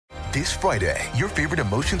This Friday, your favorite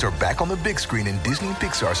emotions are back on the big screen in Disney and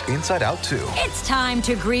Pixar's Inside Out 2. It's time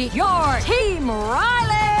to greet your Team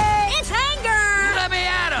Riley. It's anger. Let me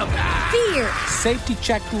at him. Fear. Safety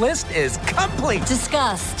checklist is complete.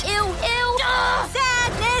 Disgust. Ew, ew.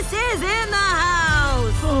 Sadness is in the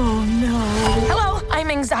house. Oh, no. Hello, I'm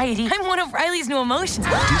anxiety. I'm one of Riley's new emotions.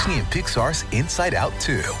 Disney and Pixar's Inside Out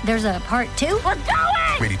 2. There's a part 2? We're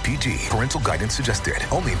going! Rated PG. Parental guidance suggested.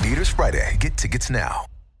 Only in theaters Friday. Get tickets now.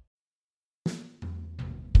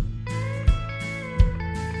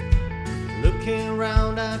 Looking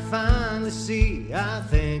around, I finally see I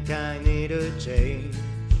think I need a change.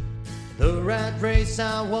 The rat race,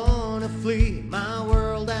 I wanna flee. My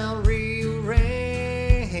world I'll rearrange.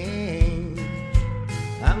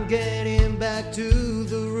 I'm getting back to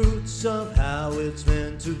the roots of how it's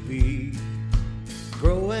meant to be.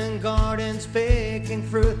 Growing gardens, picking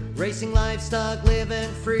fruit, racing livestock, living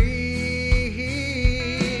free.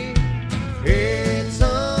 It's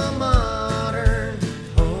a modern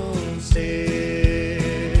homestead.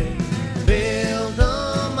 Build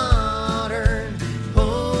a modern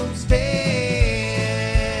homestead.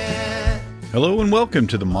 Hello and welcome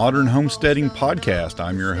to the Modern Homesteading Podcast.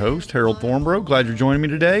 I'm your host, Harold Thornborough. Glad you're joining me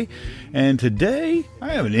today. And today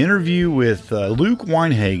I have an interview with Luke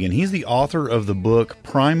Weinhagen. He's the author of the book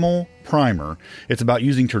Primal. It's about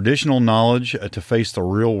using traditional knowledge to face the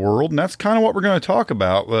real world. And that's kind of what we're going to talk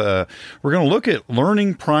about. We're going to look at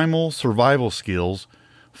learning primal survival skills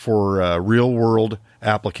for real world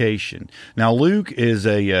application. Now, Luke is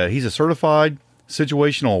he's a certified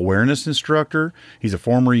situational awareness instructor. He's a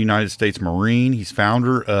former United States Marine. He's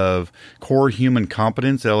founder of Core Human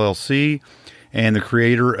Competence, LLC, and the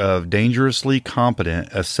creator of Dangerously Competent,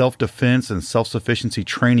 a self-defense and self-sufficiency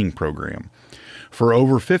training program. For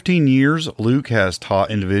over 15 years, Luke has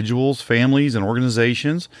taught individuals, families, and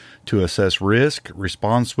organizations to assess risk,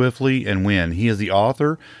 respond swiftly, and win. He is the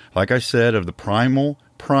author, like I said, of the Primal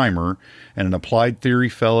Primer and an applied theory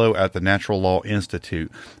fellow at the Natural Law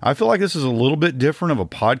Institute. I feel like this is a little bit different of a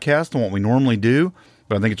podcast than what we normally do,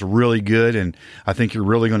 but I think it's really good, and I think you're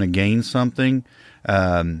really going to gain something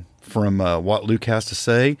from what Luke has to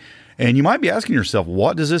say. And you might be asking yourself,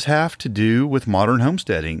 what does this have to do with modern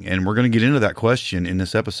homesteading? And we're going to get into that question in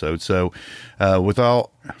this episode. So without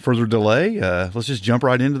further delay, let's just jump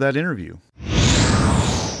right into that interview.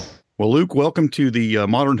 Well, Luke, welcome to the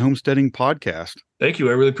Modern Homesteading Podcast. Thank you.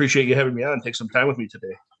 I really appreciate you having me on and take some time with me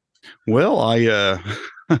today. Well, I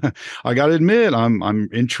I got to admit, I'm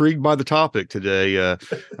intrigued by the topic today.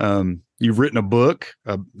 You've written a book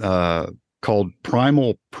called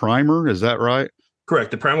Primal Primer. Is that right?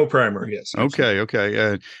 Correct. The Primal Primer. Yes. Okay.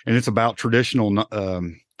 And it's about traditional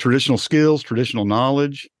skills, traditional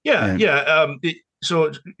knowledge. Yeah.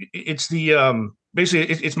 So it's the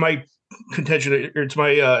basically it's my contention. It's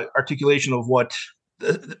my articulation of what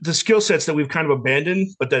the skill sets that we've kind of abandoned,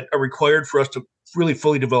 but that are required for us to really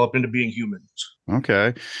fully develop into being humans.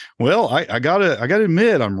 Okay. Well, I gotta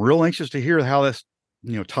admit, I'm real anxious to hear how this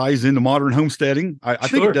ties into modern homesteading. I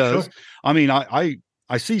think it does. Sure. I mean,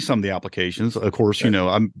 I see some of the applications. Of course,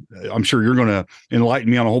 I'm sure you're going to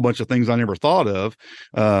enlighten me on a whole bunch of things I never thought of.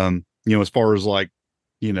 As far as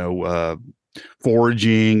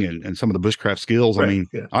foraging and some of the bushcraft skills. Right. I mean,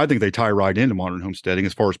 yeah. I think they tie right into modern homesteading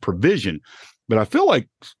as far as provision. But I feel like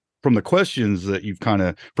from the questions that you've kind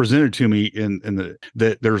of presented to me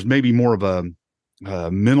that there's maybe more of a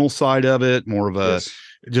mental side of it, more of a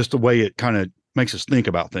just the way it kind of makes us think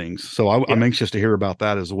about things. So I'm anxious to hear about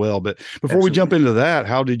that as well. But before we jump into that,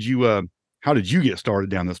 how did you get started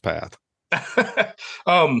down this path?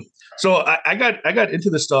 So I got into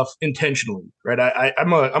this stuff intentionally, right?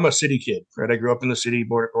 I'm a city kid, right? I grew up in the city,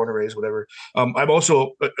 born and raised, whatever. I'm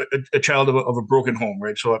also a child of a broken home,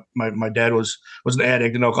 right? So my dad was an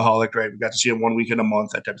addict, an alcoholic, right? We got to see him one weekend a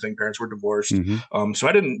month, that type of thing. Parents were divorced. Mm-hmm. So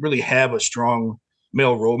I didn't really have a strong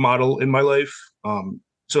male role model in my life.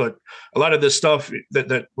 So a lot of this stuff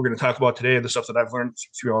that we're going to talk about today, the stuff that I've learned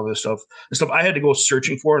through all this stuff, the stuff I had to go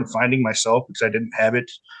searching for and finding myself because I didn't have it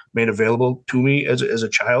made available to me as a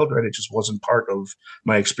child, right? It just wasn't part of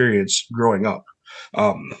my experience growing up.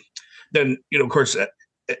 Then, of course,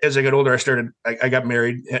 as I got older, I got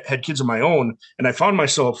married, had kids of my own, and I found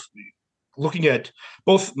myself looking at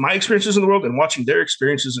both my experiences in the world and watching their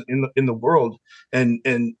experiences in the world. And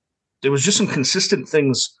there was just some consistent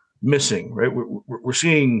things missing, right? We're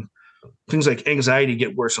seeing things like anxiety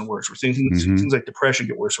get worse and worse. We're seeing things like depression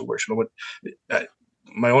get worse and worse.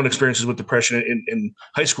 My own experiences with depression in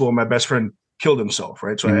high school, my best friend killed himself,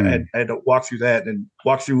 right? So I had to walk through that and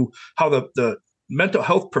walk through how the mental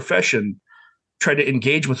health profession tried to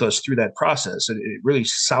engage with us through that process. And it really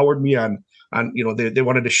soured me on on, they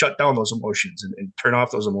wanted to shut down those emotions and turn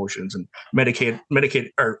off those emotions and medicate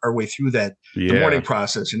our way through that, the mourning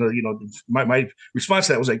process. My response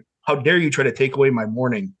to that was like, how dare you try to take away my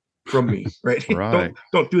mourning from me, right? Right.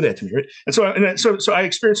 Don't do that to me, right? And so I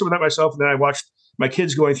experienced some of that myself, and then I watched my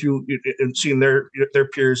kids going through and seeing their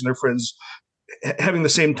peers and their friends having the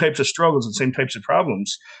same types of struggles and same types of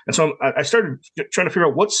problems. And so I started trying to figure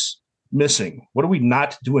out what's missing. What are we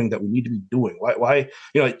not doing that we need to be doing? Why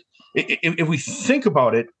if we think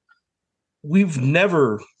about it, we've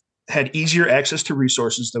never had easier access to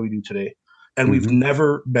resources than we do today. And we've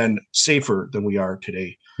never been safer than we are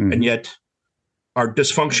today. And yet our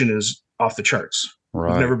dysfunction is off the charts.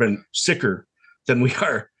 Right. We've never been sicker than we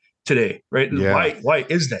are today. Right. Yeah. Why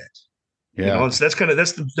is that? Yeah. So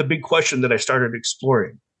that's the big question that I started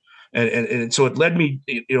exploring. And so it led me,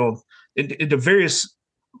 into various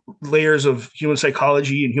layers of human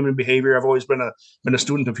psychology and human behavior. I've always been a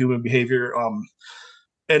student of human behavior.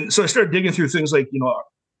 And so I started digging through things like,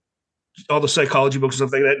 all the psychology books and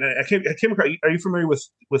stuff like that. And I came across, are you familiar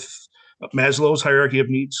with Maslow's hierarchy of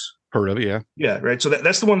needs? Heard of it, yeah. Yeah, right. So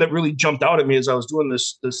that's the one that really jumped out at me as I was doing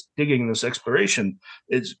this digging, this exploration.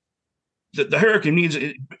 Is the hierarchy of needs,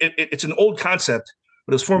 it's an old concept,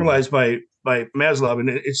 but it's formalized by Maslow. And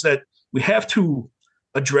it's that we have to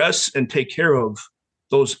address and take care of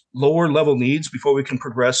those lower level needs before we can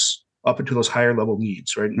progress up into those higher level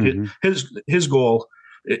needs, right? His goal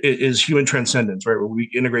is human transcendence, right? Where we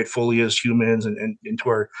integrate fully as humans and into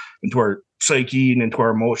our psyche and into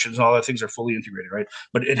our emotions, all that things are fully integrated, right?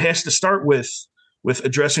 But it has to start with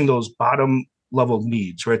addressing those bottom level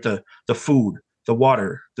needs, right? The food, the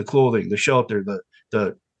water, the clothing, the shelter,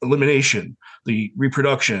 the elimination, the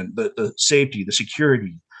reproduction, the safety, the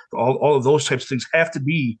security, all of those types of things have to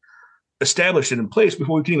be established and in place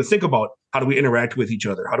before we can even think about how do we interact with each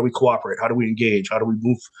other, how do we cooperate, how do we engage, how do we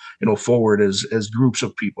move forward as groups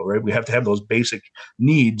of people, right? We have to have those basic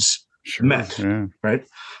needs met, right?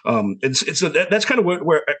 That's kind of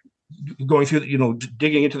where going through,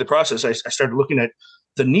 digging into the process, I started looking at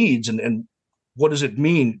the needs and what does it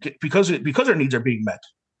mean because our needs are being met.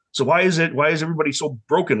 So why is everybody so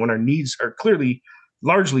broken when our needs are clearly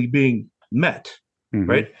largely being met?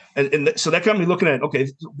 Right. And so that got me looking at, okay,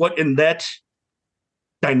 what in that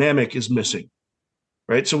dynamic is missing.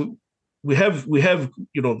 Right. So we have,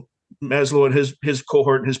 Maslow and his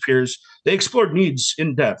cohort and his peers, they explored needs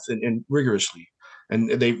in depth and rigorously. And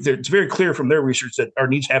it's very clear from their research that our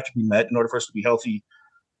needs have to be met in order for us to be healthy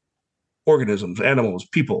organisms, animals,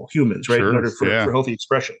 people, humans, right? Sure, in order for healthy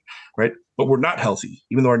expression. Right. But we're not healthy,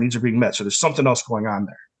 even though our needs are being met. So there's something else going on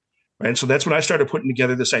there. Right. And so that's when I started putting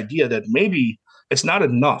together this idea that maybe it's not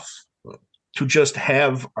enough to just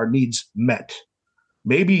have our needs met.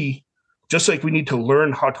 Maybe just like we need to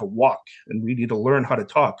learn how to walk and we need to learn how to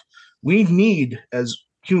talk, we need as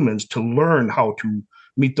humans to learn how to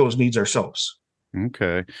meet those needs ourselves.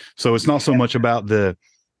 Okay. So it's not so much about the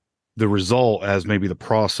result as maybe the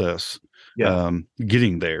process.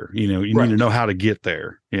 Getting there, you need to know how to get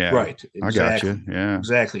there. Yeah. Right. Exactly. I got you. Yeah,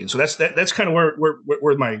 exactly. And so that's kind of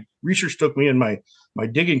where my research took me and my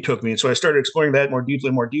digging took me. And so I started exploring that more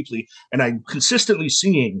deeply. And I'm consistently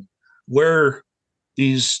seeing where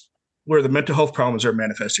the mental health problems are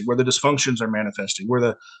manifesting, where the dysfunctions are manifesting, where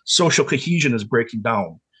the social cohesion is breaking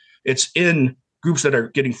down. It's in groups that are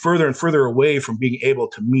getting further and further away from being able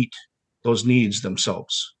to meet those needs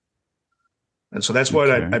themselves. And so that's what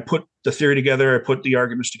I put the theory together. I put the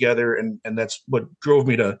arguments together, and that's what drove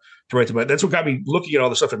me to write the book. That's what got me looking at all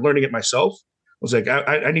this stuff and learning it myself. I was like,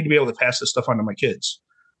 I need to be able to pass this stuff on to my kids,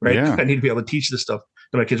 right? Yeah. I need to be able to teach this stuff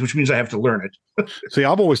to my kids, which means I have to learn it. See,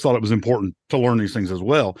 I've always thought it was important to learn these things as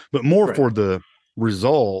well, but more for the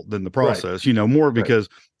result than the process, more because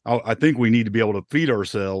I think we need to be able to feed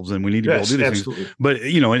ourselves and we need to be able to do these things, but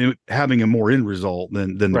and having a more end result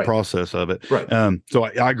than the process of it. Right. So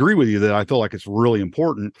I agree with you that I feel like it's really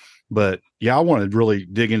important, but I want to really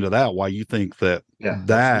dig into that. Why you think that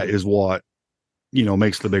is what,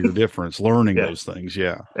 makes the bigger difference, learning those things.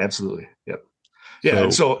 Yeah, absolutely. Yep. Yeah.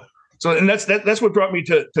 So and that's what brought me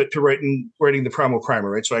to writing the Primal Primer.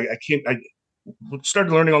 Right. So I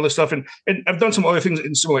started learning all this stuff, and I've done some other things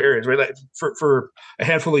in similar areas, right? Like for a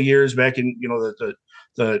handful of years back in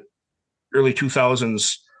the early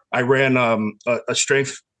 2000s, I ran a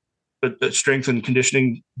strength and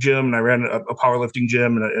conditioning gym, and I ran a powerlifting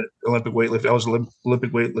gym and an Olympic weightlifting. I was an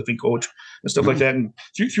Olympic weightlifting coach and stuff like that. And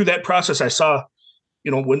through that process, I saw,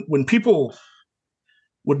 when people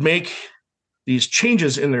would make these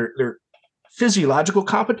changes in their physiological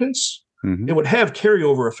competence, it would have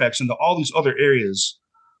carryover effects into all these other areas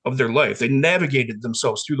of their life. They navigated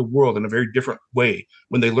themselves through the world in a very different way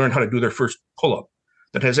when they learned how to do their first pull-up.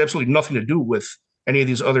 That has absolutely nothing to do with any of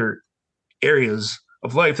these other areas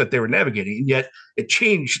of life that they were navigating. And yet it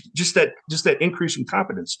changed, just that increase in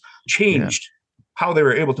competence changed how they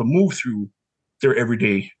were able to move through their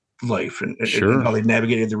everyday life and how they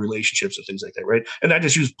navigated their relationships and things like that, right? And I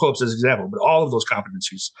just use pull-ups as an example, but all of those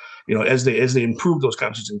competencies, as they improved those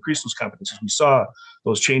competencies, increased those competencies, we saw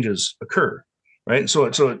those changes occur, right? And so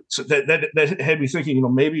that had me thinking,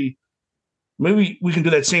 maybe we can do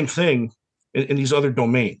that same thing in these other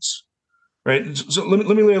domains, right? So let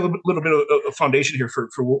me lay a little bit of a foundation here for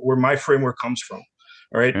where my framework comes from.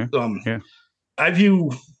 All right. I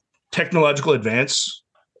view technological advance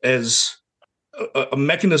as a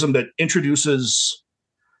mechanism that introduces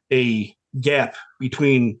a gap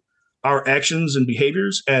between our actions and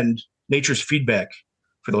behaviors and nature's feedback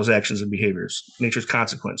for those actions and behaviors, nature's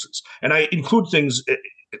consequences. And I include things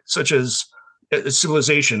such as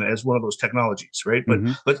civilization as one of those technologies, right?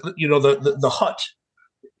 But the hut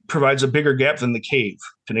provides a bigger gap than the cave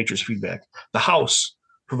to nature's feedback. The house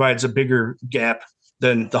provides a bigger gap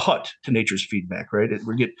than the hut to nature's feedback, right?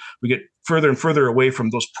 We get further and further away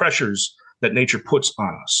from those pressures that nature puts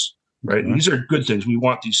on us, right? And these are good things. We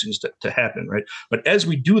want these things to happen, right? But as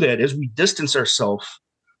we do that, as we distance ourselves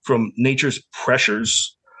from nature's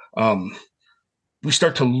pressures, we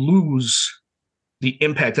start to lose the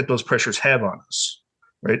impact that those pressures have on us,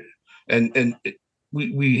 right? And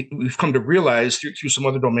we've come to realize through some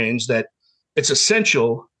other domains that it's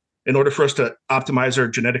essential in order for us to optimize our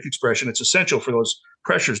genetic expression. It's essential for those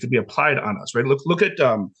pressures to be applied on us, right? Look at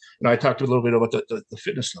I talked a little bit about the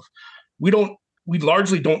fitness stuff. We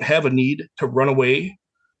largely don't have a need to run away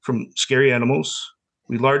from scary animals.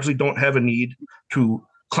 We largely don't have a need to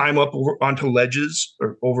climb up onto ledges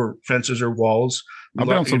or over fences or walls. I've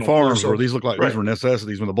been on some farms where these look like these were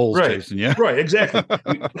necessities when the bull's chasing you. Right, exactly.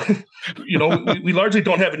 we largely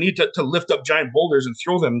don't have a need to lift up giant boulders and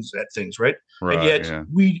throw them at things, right? And yet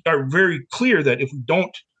we are very clear that if we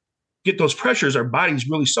don't get those pressures, our bodies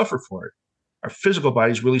really suffer for it. Our physical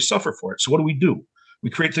bodies really suffer for it. So what do? We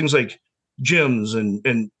create things like gyms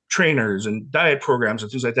and trainers and diet programs and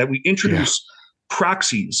things like that. We introduce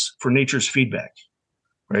proxies for nature's feedback,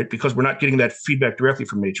 right? Because we're not getting that feedback directly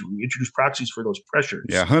from nature. We introduce proxies for those pressures.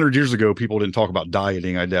 Yeah, 100 years ago, people didn't talk about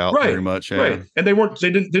dieting. I doubt very much. Yeah. Right, and they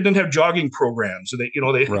didn't have jogging programs. So they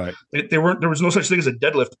weren't. There was no such thing as a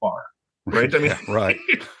deadlift bar, right? I mean, right,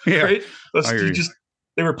 right.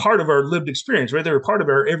 They were part of our lived experience, right? They were part of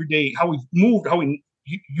our everyday, how we moved, how we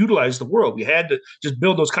utilize the world. We had to just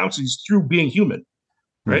build those competencies through being human,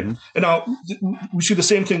 right? And now we see the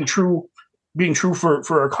same thing being true for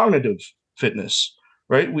our cognitive fitness,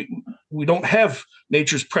 right? We don't have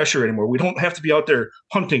nature's pressure anymore. We don't have to be out there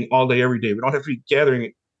hunting all day, every day. We don't have to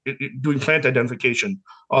be doing plant identification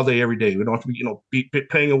all day, every day. We don't have to be,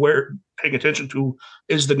 paying attention to,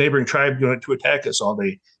 is the neighboring tribe going to attack us all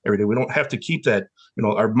day, every day? We don't have to keep that,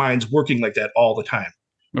 our minds working like that all the time.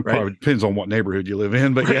 It probably depends on what neighborhood you live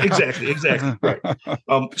in, but yeah. Exactly. Right.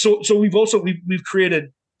 So we've created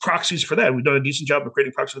proxies for that. We've done a decent job of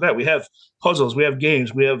creating proxies for that. We have puzzles, we have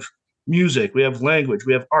games, we have music, we have language,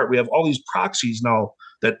 we have art, we have all these proxies now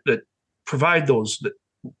that provide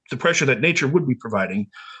the pressure that nature would be providing,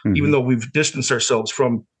 even though we've distanced ourselves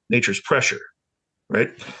from nature's pressure, right?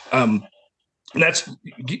 And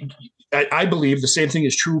I believe the same thing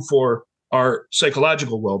is true for our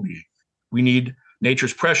psychological well-being. We need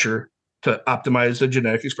nature's pressure to optimize the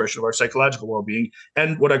genetic expression of our psychological well-being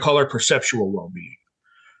and what I call our perceptual well-being,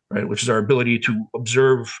 right? Which is our ability to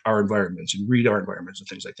observe our environments and read our environments and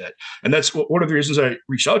things like that. And that's one of the reasons I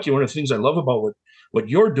reached out to you. One of the things I love about what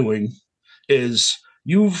you're doing is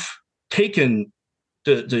you've taken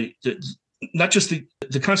the not just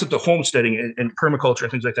the concept of homesteading and permaculture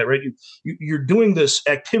and things like that, right? You're doing this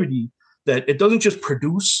activity that it doesn't just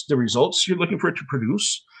produce the results you're looking for it to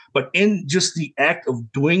produce, but in just the act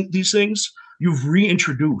of doing these things, you've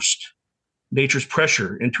reintroduced nature's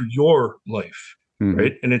pressure into your life,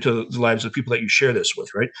 right? And into the lives of people that you share this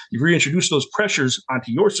with, right? You've reintroduced those pressures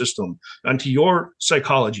onto your system, onto your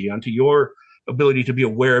psychology, onto your ability to be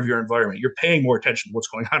aware of your environment. You're paying more attention to what's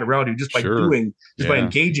going on around you just by by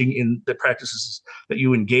engaging in the practices that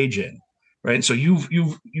you engage in, right? And so you've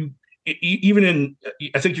even in,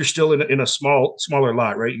 I think you're still in a smaller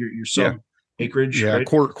lot, right? You're some acreage, right?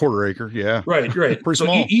 quarter acre, right. Pretty so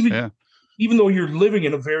small. Even though you're living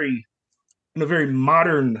in a very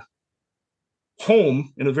modern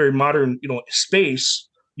home, in a very modern space,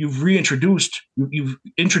 you've introduced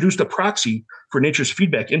a proxy for nature's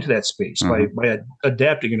feedback into that space by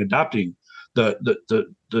adapting and adopting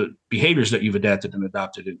the behaviors that you've adapted and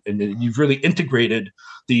adopted, and you've really integrated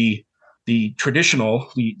the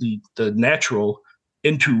traditional, the natural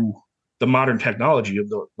into the modern technology of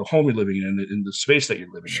the home you're living in the space that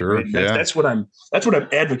you're living Sure, in. Right? That's what I'm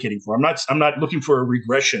advocating for. I'm not looking for a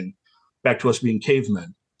regression back to us being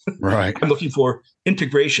cavemen. Right. I'm looking for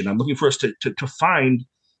integration. I'm looking for us to find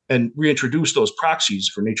and reintroduce those proxies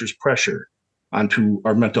for nature's pressure onto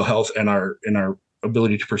our mental health and our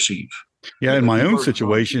ability to perceive. Yeah, in my own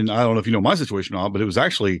situation, I don't know if you know my situation or not, but it was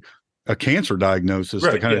actually a cancer diagnosis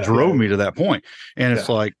that kind of drove me to that point. And it's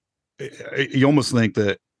like, you almost think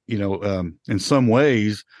that, in some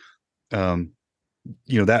ways,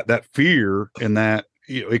 that fear and that,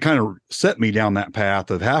 it kind of set me down that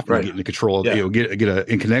path of having to get into control of, get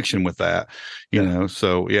in connection with that,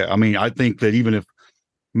 So, I mean, I think that even if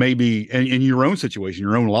maybe in your own situation,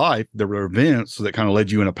 your own life, there were events that kind of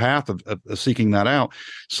led you in a path of seeking that out.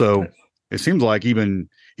 So it seems like even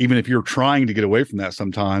if you're trying to get away from that,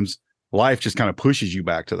 sometimes life just kind of pushes you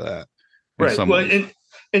back to that. Right. Well,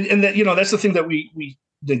 and that, that's the thing that we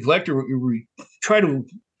neglect, or we try to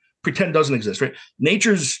pretend doesn't exist, right?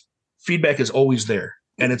 Nature's feedback is always there,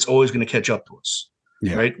 and it's always going to catch up to us.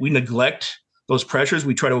 Yeah. Right. We neglect those pressures.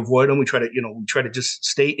 We try to avoid them. We try to just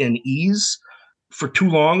stay in ease for too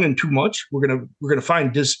long and too much. We're gonna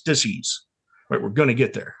find dis-ease. Right. We're gonna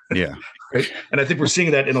get there. Yeah. Right. And I think we're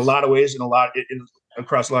seeing that in a lot of ways,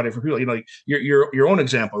 across a lot of different people. Like your own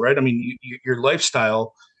example, right? I mean, your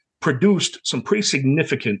lifestyle produced some pretty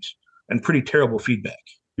significant and pretty terrible feedback.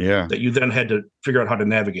 Yeah. That you then had to figure out how to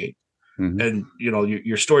navigate. Mm-hmm. And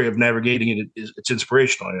your story of navigating it it's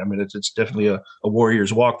inspirational. I mean, it's definitely a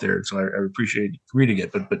warrior's walk there. So I appreciate reading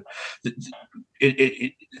it. But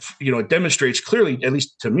it demonstrates clearly, at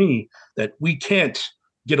least to me, that we can't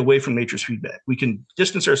get away from nature's feedback. We can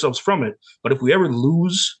distance ourselves from it, but if we ever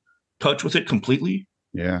lose touch with it completely,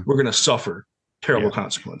 we're going to suffer terrible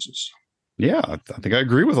consequences. Yeah, I think I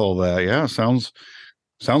agree with all that. Yeah, sounds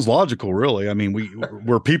logical, really. I mean,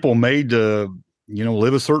 we're people made to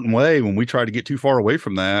live a certain way. When we try to get too far away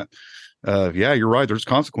from that, you're right. There's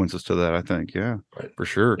consequences to that, I think. Yeah, right. For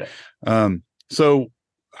sure. Yeah. So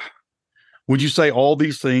would you say all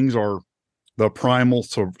these things are the primal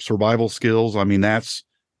survival skills? I mean, that's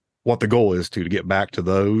what the goal is to get back to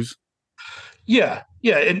those. Yeah.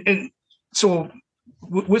 Yeah. And so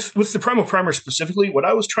with the primal primer specifically, what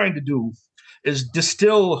I was trying to do is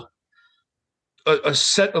distill a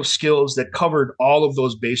set of skills that covered all of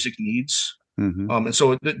those basic needs. Mm-hmm. And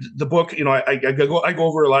so the book, I go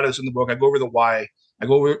over a lot of this in the book. I go over the why, I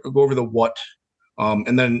go over the what,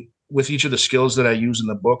 and then with each of the skills that I use in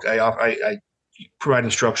the book, I provide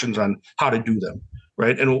instructions on how to do them,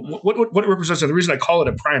 right? And what it represents, and the reason I call it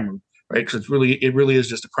a primer, right? Because it really is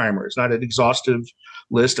just a primer. It's not an exhaustive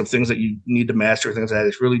list of things that you need to master, things like that.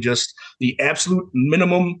 It's really just the absolute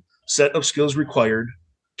minimum set of skills required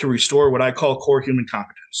to restore what I call core human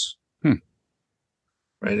competence.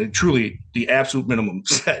 Right. And truly the absolute minimum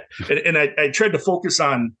set. And I tried to focus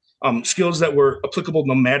on skills that were applicable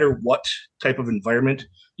no matter what type of environment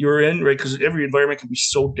you're in, right? Because every environment can be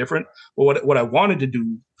so different. But what I wanted to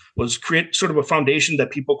do was create sort of a foundation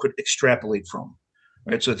that people could extrapolate from,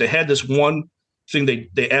 right? So that they had this one thing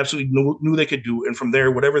they absolutely knew they could do. And from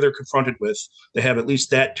there, whatever they're confronted with, they have at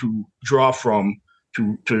least that to draw from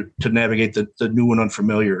to navigate the new and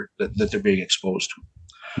unfamiliar that they're being exposed to.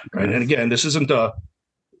 Right. And again, this isn't a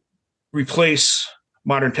replace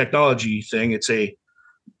modern technology thing. It's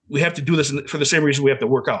we have to do this for the same reason we have to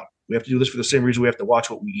work out. We have to do this for the same reason we have to watch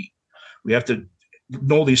what we eat. We have to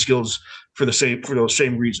know these skills for those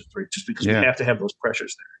same reasons, right? Just because we have to have those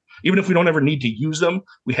pressures there. Even if we don't ever need to use them,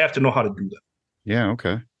 we have to know how to do them. Yeah.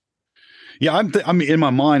 Okay. Yeah. I'm in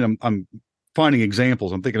my mind, I'm finding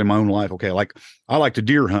examples. I'm thinking in my own life. Okay. Like I like to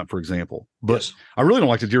deer hunt, for example, but I really don't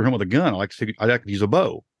like to deer hunt with a gun. I like to use a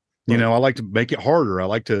bow. I like to make it harder. I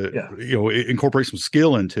like to, incorporate some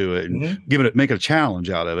skill into it and make it a challenge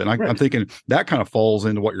out of it. And I'm thinking that kind of falls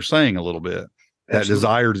into what you're saying a little bit, that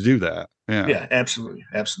desire to do that. Yeah. Yeah, absolutely.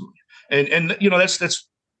 Absolutely. And that's,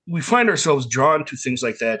 we find ourselves drawn to things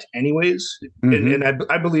like that anyways. Mm-hmm. And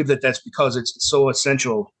I believe that's because it's so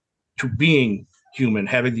essential to being human,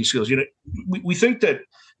 having these skills. We think that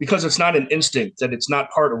because it's not an instinct, that it's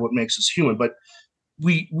not part of what makes us human, but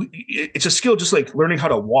it's a skill, just like learning how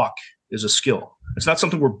to walk is a skill. It's not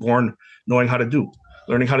something we're born knowing how to do.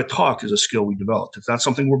 Learning how to talk is a skill we developed. It's not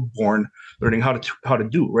something we're born learning how to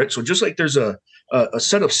do, right? So just like there's a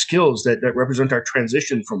set of skills that represent our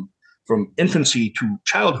transition from infancy to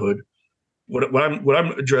childhood, what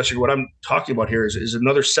I'm addressing, what I'm talking about here is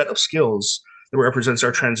another set of skills that represents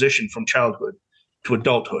our transition from childhood to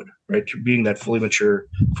adulthood, right? To being that fully mature,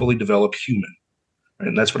 fully developed human. Right?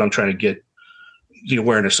 And that's what I'm trying to get the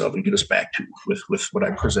awareness of and get us back to with what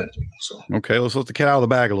I'm presenting. So okay, let's let the cat out of the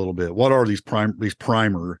bag a little bit. What are these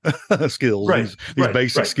primer skills? Right, these right,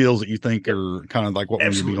 basic right. skills that you think are kind of like what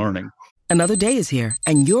we should be learning. Another day is here,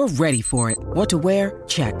 and you're ready for it. What to wear?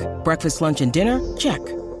 Check. Breakfast, lunch, and dinner? Check.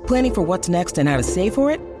 Planning for what's next and how to save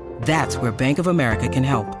for it? That's where Bank of America can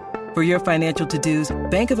help. For your financial to-dos,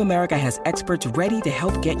 Bank of America has experts ready to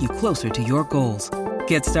help get you closer to your goals.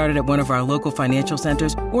 Get started at one of our local financial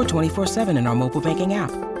centers or 24/7 in our mobile banking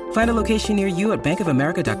app. Find a location near you at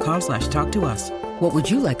bankofamerica.com/talktous. What would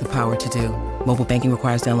you like the power to do? Mobile banking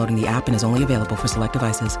requires downloading the app and is only available for select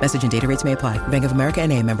devices. Message and data rates may apply. Bank of America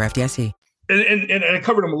N.A., member FDIC. And I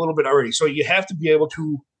covered them a little bit already. So you have to be able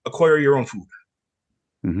to acquire your own food,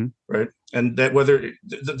 right? And that whether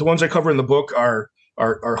the ones I cover in the book are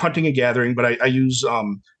hunting and gathering, but I use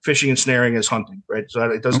fishing and snaring as hunting, right? So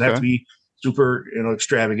it doesn't have to be super,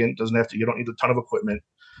 extravagant. You don't need a ton of equipment.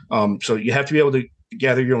 So you have to be able to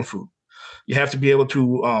gather your own food. You have to be able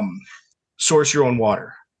to source your own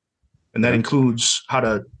water, and that includes how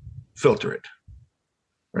to filter it,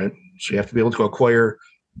 right? So you have to be able to acquire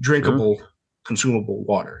drinkable, consumable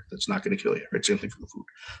water that's not going to kill you, right? Same thing for the food.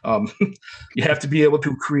 You have to be able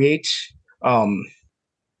to create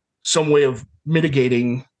some way of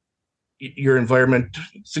mitigating your environment,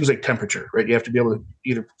 things like temperature, right? You have to be able to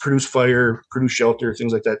either produce fire, produce shelter,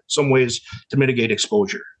 things like that, some ways to mitigate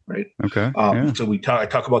exposure, right? Okay. So I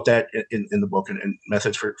talk about that in the book and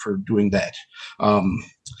methods for doing that.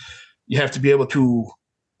 You have to be able to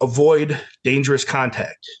avoid dangerous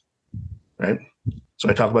contact, right? So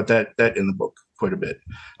I talk about that in the book quite a bit.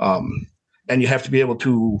 And you have to be able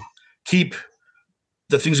to keep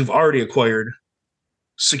the things you've already acquired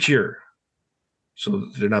secure, so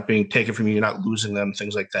they're not being taken from you, you're not losing them,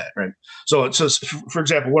 things like that, right? So it says, for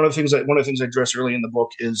example, one of the things I address early in the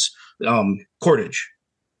book is cordage,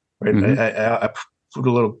 right? I put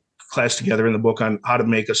a little class together in the book on how to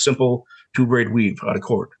make a simple 2-braid weave out of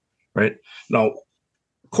cord, right? Now,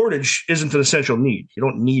 cordage isn't an essential need. You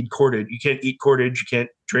don't need cordage. You can't eat cordage. You can't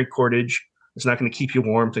drink cordage. It's not going to keep you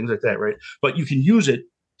warm, things like that, right? But you can use it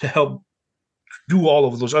to help do all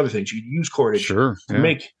of those other things. You can use cordage to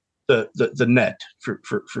make the net for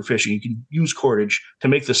fishing. You can use cordage to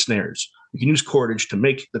make the snares. You can use cordage to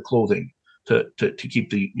make the clothing to keep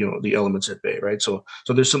the elements at bay, right? So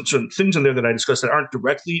there's some things in there that I discussed that aren't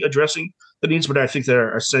directly addressing the needs, but I think that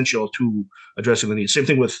are essential to addressing the needs. Same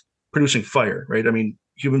thing with producing fire, right? I mean,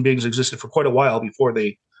 human beings existed for quite a while before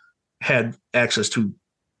they had access to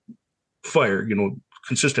fire,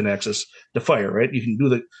 consistent access to fire, right? You can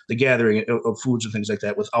do the gathering of foods and things like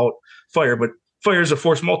that without fire, but fire is a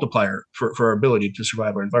force multiplier for our ability to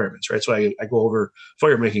survive our environments, right? So I go over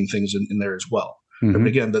fire making things in there as well. But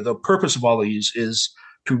again, the purpose of all of these is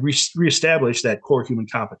to reestablish that core human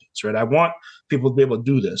competence, right? I want people to be able to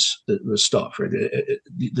do this stuff, right?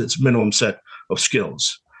 This minimum set of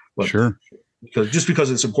skills. But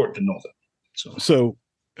because it's important to know them. So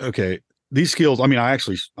okay, these skills,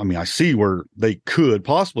 I see where they could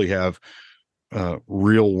possibly have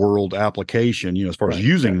real world application, as far as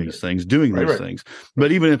using these things, doing these things.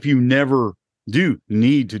 But even if you never do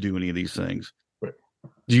need to do any of these things,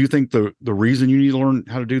 do you think the reason you need to learn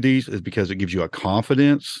how to do these is because it gives you a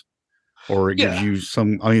confidence, or it gives you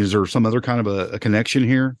some, is there some other kind of a connection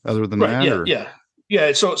here other than that?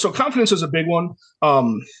 Yeah. So confidence is a big one.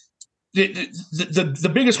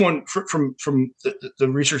 The biggest one from the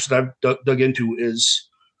research that I've dug into is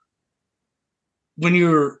when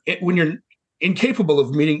you're incapable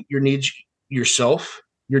of meeting your needs yourself,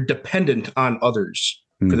 you're dependent on others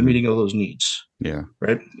for the meeting of those needs. Yeah.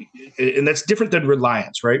 Right. And that's different than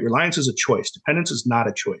reliance, right? Reliance is a choice. Dependence is not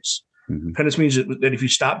a choice. Dependence means that if you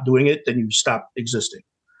stop doing it, then you stop existing.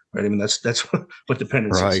 Right. I mean, that's what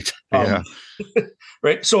dependence is. Yeah.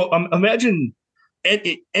 Right. So imagine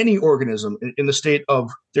any organism in the state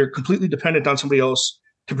of they're completely dependent on somebody else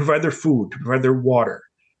to provide their food, to provide their water,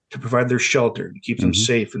 to provide their shelter, to keep them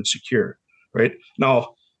safe and secure. Right.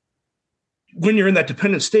 Now, when you're in that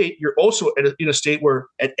dependent state, you're also in a state where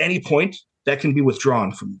at any point that can be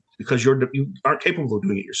withdrawn from you because you aren't capable of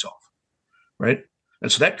doing it yourself. Right.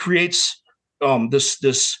 And so that creates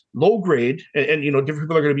this low grade, and different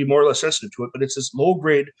people are going to be more or less sensitive to it, but it's this low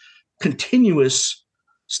grade continuous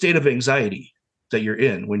state of anxiety that you're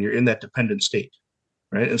in when you're in that dependent state.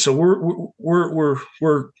 Right. And so we're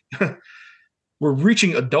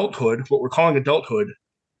reaching adulthood, what we're calling adulthood,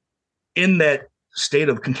 in that state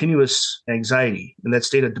of continuous anxiety, in that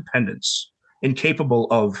state of dependence, incapable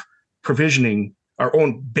of provisioning our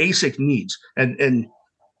own basic needs. And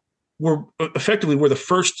we're the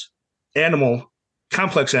first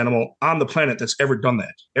complex animal on the planet that's ever done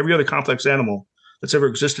that. Every other complex animal that's ever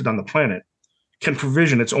existed on the planet can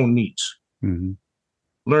provision its own needs. Mm-hmm.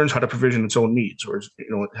 Learns how to provision its own needs, or it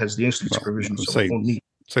has the instincts to provision its own needs.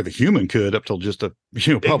 Say the human could up till just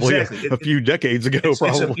probably exactly. a few decades ago.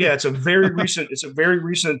 It's a very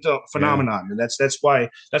recent phenomenon, and that's why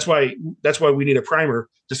we need a primer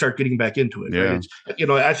to start getting back into it. Yeah.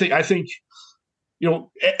 Right? I think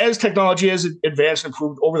as technology has advanced and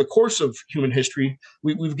improved over the course of human history,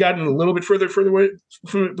 we've gotten a little bit further away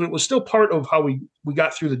from it, but it was still part of how we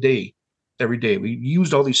got through the day. Every day we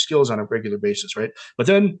used all these skills on a regular basis, right? But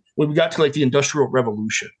then when we got to like the Industrial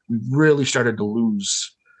Revolution, we really started to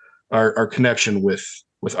lose our connection with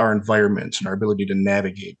our environments and our ability to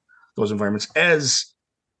navigate those environments as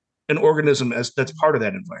an organism that's part of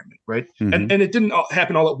that environment, right? Mm-hmm. And it didn't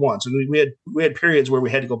happen all at once. And we had periods where we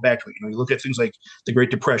had to go back to it. You look at things like the Great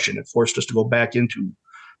Depression; it forced us to go back into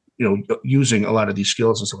using a lot of these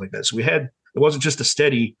skills and stuff like that. So it wasn't just a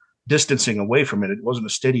steady distancing away from it. It wasn't a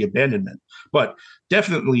steady abandonment, but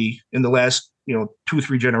definitely in the last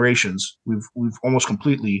 2-3 generations, we've almost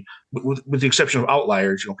completely, with the exception of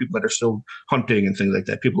outliers, people that are still hunting and things like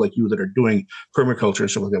that, people like you that are doing permaculture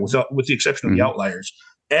and stuff like that. With the exception of the outliers,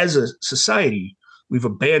 as a society, we've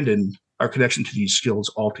abandoned our connection to these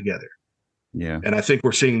skills altogether. Yeah, and I think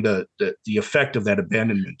we're seeing the effect of that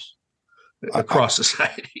abandonment across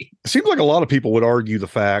society. It seems like a lot of people would argue the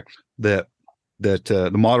fact that the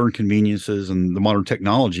modern conveniences and the modern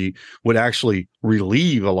technology would actually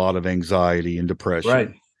relieve a lot of anxiety and depression. Right.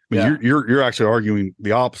 I mean, you're actually arguing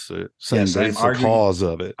the opposite, saying that it's the cause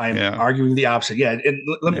of it. I'm arguing the opposite. Yeah. And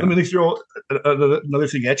let me throw another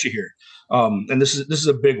thing at you here. And this is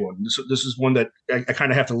a big one. This is one that I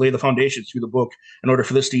kind of have to lay the foundation through the book in order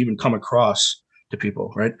for this to even come across to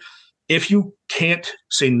people, right? If you can't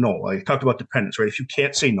say no, I talked about dependence, right? If you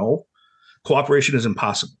can't say no, cooperation is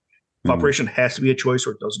impossible. Cooperation has to be a choice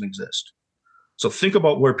or it doesn't exist. So think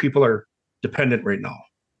about where people are dependent right now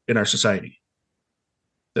in our society.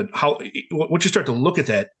 Then once you start to look at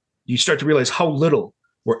that, you start to realize how little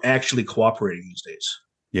we're actually cooperating these days.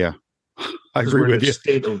 Yeah, I agree with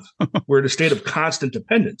you. We're in a state of constant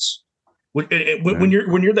dependence. When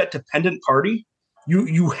you're that dependent party,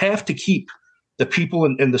 you have to keep the people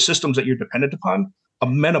and the systems that you're dependent upon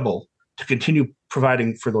amenable to continue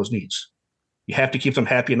providing for those needs. You have to keep them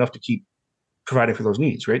happy enough to keep providing for those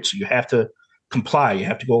needs, right? So you have to comply. You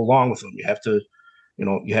have to go along with them. You have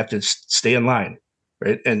to stay in line,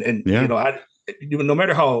 right? And no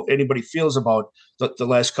matter how anybody feels about the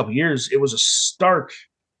last couple of years, it was a stark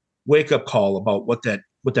wake up call about what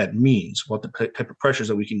that means, what the type of pressures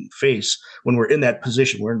that we can face when we're in that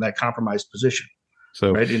position, we're in that compromised position.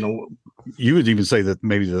 So, right? You would even say that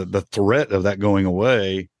maybe the threat of that going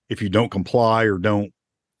away, if you don't comply or don't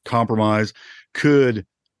compromise, could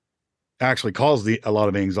actually cause a lot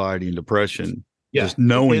of anxiety and depression. Yeah, just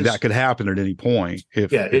knowing that could happen at any point.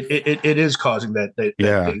 It is causing that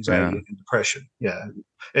anxiety and depression. Yeah,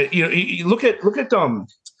 you look at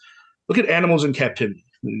animals in captivity.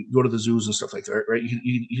 You go to the zoos and stuff like that, right?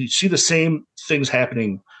 You see the same things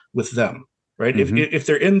happening with them, right? Mm-hmm. If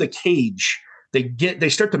they're in the cage, they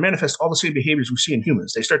start to manifest all the same behaviors we see in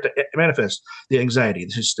humans. They start to manifest the anxiety.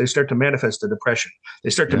 They start to manifest the depression. They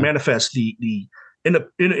start to manifest the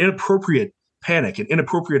inappropriate panic and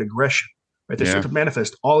inappropriate aggression. Right? They start to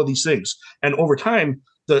manifest all of these things. And over time,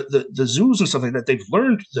 the zoos and stuff like that, they've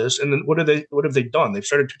learned this. And then what have they done? They've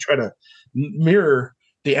started to try to mirror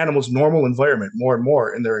the animal's normal environment more and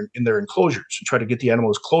more in their enclosures and try to get the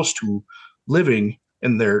animals close to living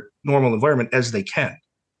in their normal environment as they can.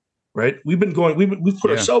 Right. We've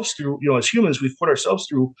put ourselves through, as humans, we've put ourselves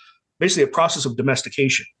through basically a process of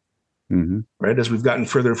domestication, right? As we've gotten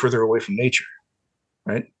further and further away from nature.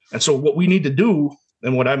 Right. And so what we need to do,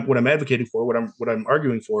 and what I'm advocating for, what I'm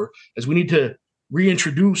arguing for, is we need to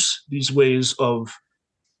reintroduce these ways of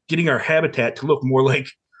getting our habitat to look more like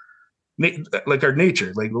our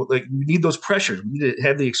nature. Like we need those pressures. We need to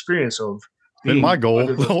have the experience of been my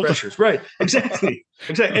goal. Pressures. Right. Exactly.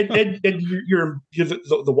 And you're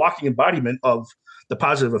the walking embodiment of the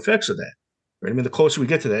positive effects of that. Right. I mean, the closer we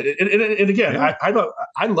get to that, and again,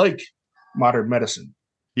 I like modern medicine.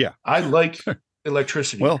 Yeah. I like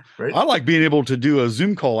electricity. Well, right? I like being able to do a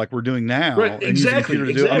Zoom call like we're doing now. Right. Exactly.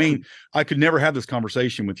 I mean, I could never have this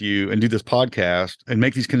conversation with you and do this podcast and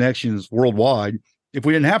make these connections worldwide if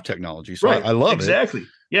we didn't have technology. So I love it. Exactly.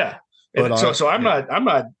 Yeah. But so I'm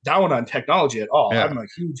not down on technology at all. Yeah. I'm a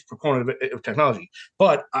huge proponent of technology,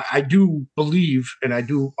 but I do believe and I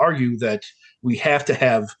do argue that we have to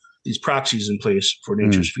have these proxies in place for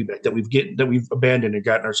nature's feedback that we've abandoned and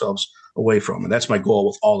gotten ourselves away from. And that's my goal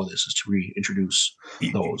with all of this, is to reintroduce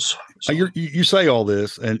those. So. You say all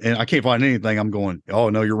this, and I can't find anything. I'm going, oh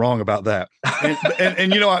no, you're wrong about that.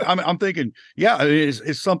 And I'm thinking, yeah,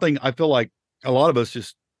 it's something I feel like a lot of us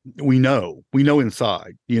just we know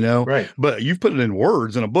inside, right. But you've put it in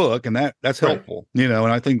words in a book, and that's helpful, and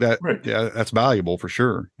I think that that's valuable for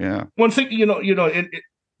sure. Yeah. One thing,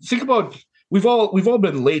 think about, we've all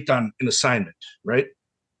been late on an assignment, right?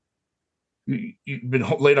 You've been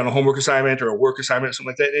late on a homework assignment or a work assignment or something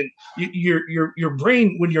like that. And your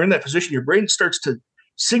brain, when you're in that position, your brain starts to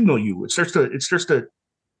signal you. It starts to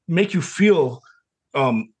make you feel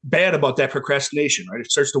bad about that procrastination, right?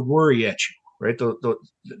 It starts to worry at you, right?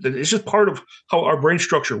 It's just part of how our brain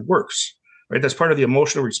structure works, right? That's part of the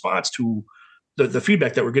emotional response to the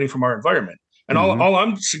feedback that we're getting from our environment. And all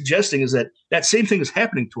I'm suggesting is that same thing is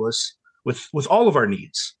happening to us with all of our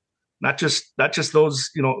needs, not just those,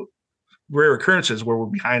 rare occurrences where we're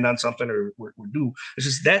behind on something or we're due. It's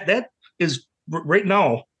just that is right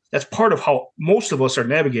now, that's part of how most of us are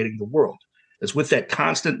navigating the world. It's with that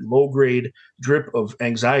constant low grade drip of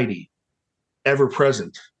anxiety ever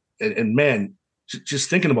present. And man, just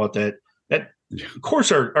thinking about that, of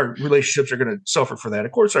course our relationships are going to suffer for that.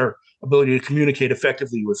 Of course, our ability to communicate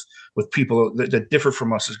effectively with people that differ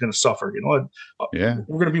from us is going to suffer. We're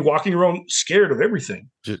going to be walking around scared of everying.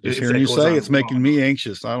 Just hearing you say it's making me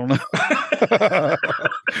anxious. I don't know.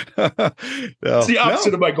 It's the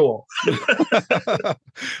opposite of my goal.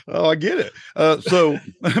 Oh, I get it. So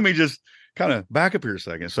let me just kind of back up here a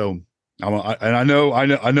second. So I know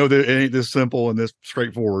that it ain't this simple and this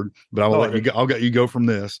straightforward, but I'll let you go from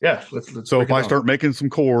this. Yeah. Let's so if I start making some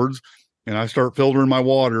chords and I start filtering my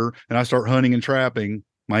water and I start hunting and trapping,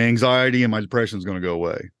 my anxiety and my depression is going to go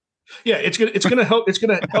away. Yeah, it's gonna help. It's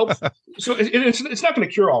gonna help. So it's not going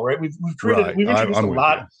to cure all, right? We've introduced a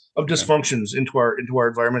lot of dysfunctions into our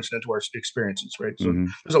environments and into our experiences, right? So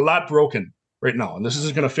there's a lot broken right now, and this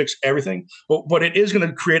isn't going to fix everything, but it is going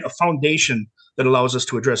to create a foundation that allows us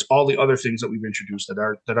to address all the other things that we've introduced that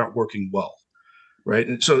aren't working well, right?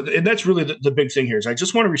 And so, and that's really the big thing here is I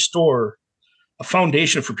just want to restore a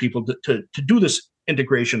foundation for people to do this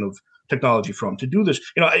integration of technology to do this.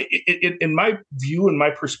 In my view and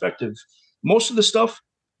my perspective, most of the stuff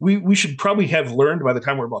we should probably have learned by the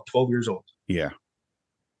time we're about 12 years old. Yeah.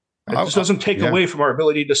 This doesn't take away from our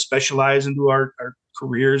ability to specialize into our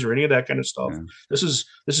careers or any of that kind of stuff. Yeah. This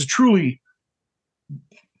is truly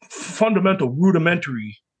fundamental,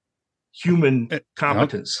 rudimentary human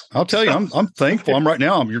competence. I'll tell you, I'm thankful.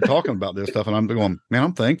 You're talking about this stuff and I'm going, man,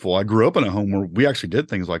 I'm thankful. I grew up in a home where we actually did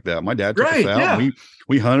things like that. My dad took us out. Yeah.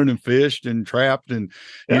 We hunted and fished and trapped and,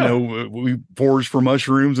 we foraged for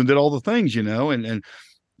mushrooms and did all the things, and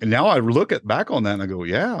now I look back on that and I go,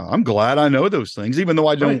 yeah, I'm glad I know those things, even though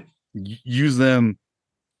I don't use them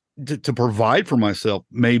to provide for myself,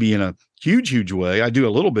 maybe in a huge way. I do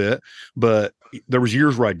a little bit, but there was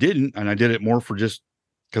years where I didn't, and I did it more for just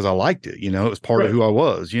because I liked it, it was part of who I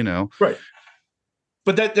was, Right.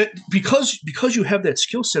 But that because you have that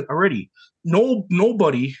skill set already,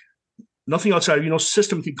 nobody, nothing outside of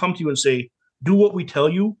system can come to you and say, do what we tell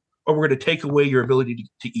you, or we're going to take away your ability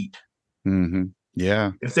to eat. Mm-hmm.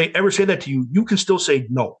 Yeah. If they ever say that to you, you can still say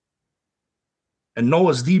no. And no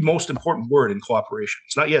is the most important word in cooperation.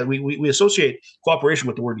 It's not yet. We associate cooperation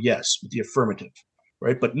with the word yes, with the affirmative,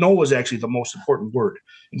 right? But no is actually the most important word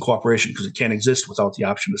in cooperation because it can't exist without the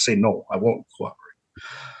option to say no, I won't cooperate.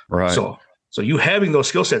 Right. So you having those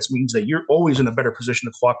skill sets means that you're always in a better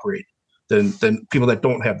position to cooperate than people that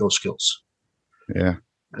don't have those skills. Yeah.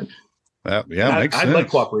 Makes sense. I like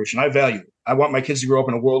cooperation. I value it. I want my kids to grow up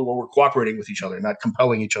in a world where we're cooperating with each other, not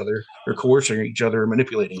compelling each other or coercing each other or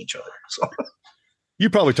manipulating each other. So. You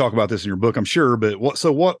probably talk about this in your book, I'm sure, but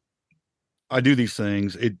what I do these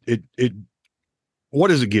things, what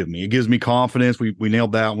does it give me? It gives me confidence. We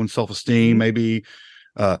nailed that one. Self-esteem. Maybe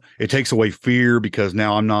it takes away fear because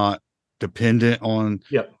now I'm not dependent on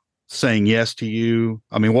saying yes to you.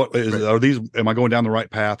 I mean, am I going down the right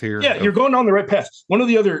path here? Yeah, you're going down the right path. One of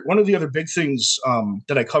the other big things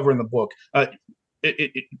that I cover in the book,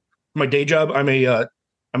 my day job,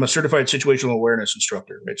 I'm a certified situational awareness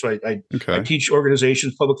instructor, right? So I teach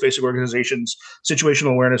organizations, public-facing organizations,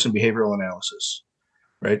 situational awareness and behavioral analysis,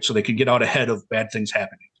 right? So they can get out ahead of bad things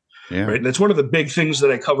happening, right? And that's one of the big things that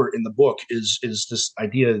I cover in the book is this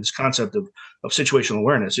idea, this concept of situational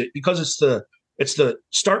awareness, because it's the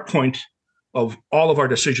start point of all of our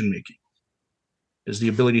decision making, is the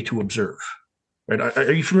ability to observe, right?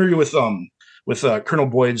 Are you familiar with Colonel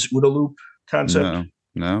Boyd's OODA loop concept?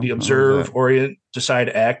 No. The observe, orient, decide,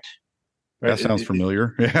 act. Right? That sounds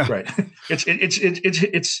familiar. Yeah. Right.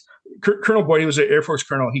 It's Colonel Boyd. He was an Air Force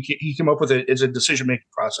colonel. He came up with it as a decision making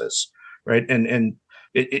process, right? And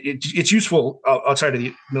it's useful outside of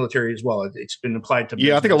the military as well. It's been applied to.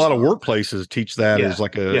 Yeah, I think a lot of workplaces teach that as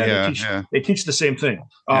like they teach the same thing.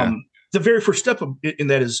 The very first step in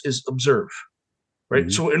that is observe, right? Mm-hmm.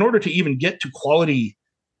 So in order to even get to quality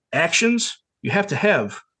actions, you have to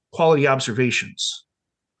have quality observations.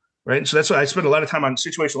 Right. And so that's why I spend a lot of time on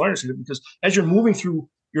situational awareness, because as you're moving through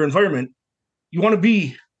your environment, you want to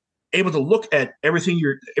be able to look at everything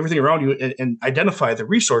around you and identify the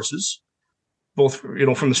resources, both,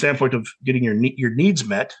 from the standpoint of getting your needs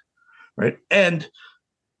met. Right. And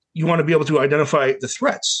you want to be able to identify the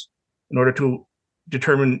threats in order to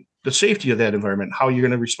determine the safety of that environment, how you're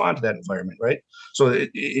going to respond to that environment. Right. So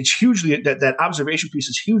it's hugely that observation piece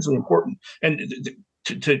is hugely important. And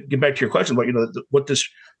to get back to your question about, what this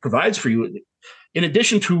provides for you, in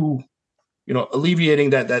addition to, alleviating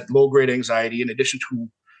that low grade anxiety, in addition to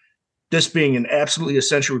this being an absolutely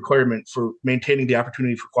essential requirement for maintaining the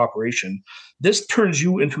opportunity for cooperation, this turns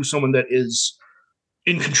you into someone that is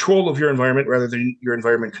in control of your environment rather than your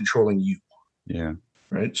environment controlling you. Yeah.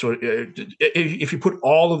 Right. So if you put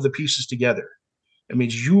all of the pieces together, it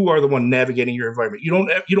means you are the one navigating your environment. You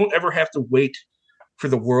don't ever have to wait for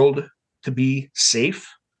the world to be safe,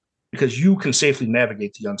 because you can safely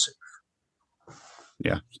navigate the unsafe.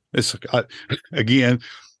 Yeah. I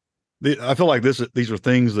feel like these are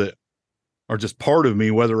things that are just part of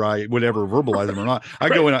me, whether I would ever verbalize them or not. I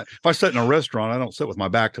go in, if I sit in a restaurant, I don't sit with my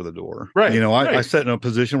back to the door. Right. I sit in a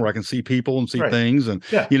position where I can see people and see things. And,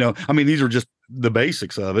 these are just the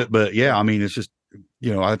basics of it. But it's just,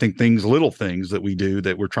 I think little things that we do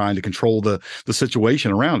that we're trying to control the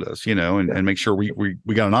situation around us, and make sure we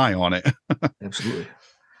got an eye on it. Absolutely.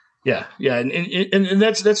 Yeah. Yeah. And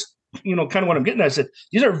that's, kind of what I'm getting at, is that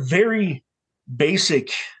these are very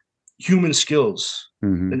basic human skills.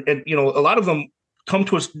 Mm-hmm. And a lot of them come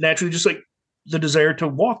to us naturally, just like the desire to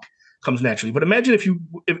walk comes naturally. But imagine if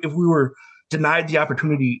we were denied the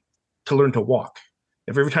opportunity to learn to walk.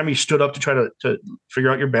 If every time you stood up to try to figure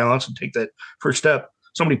out your balance and take that first step,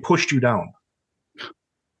 somebody pushed you down.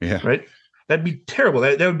 Yeah. Right. That'd be terrible.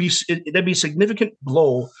 That'd be a significant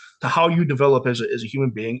blow to how you develop as a human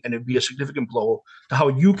being, and it'd be a significant blow to how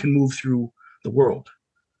you can move through the world.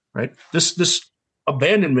 Right. This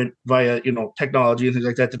abandonment via technology and things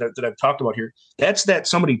like that I've talked about here. That's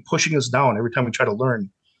somebody pushing us down every time we try to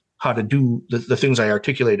learn how to do the things I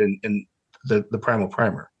articulate in the Primal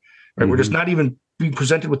Primer. Right. Mm-hmm. We're just not even being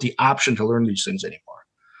presented with the option to learn these things anymore.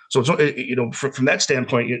 So it's, from that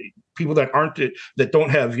standpoint, people that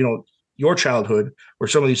don't have your childhood where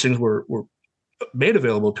some of these things were made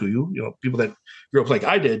available to you, people that grew up like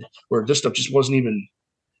I did, where this stuff just wasn't even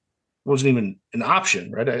an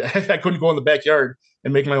option, right? I couldn't go in the backyard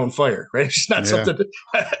and make my own fire, right? It's just not something that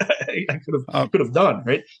I could have done,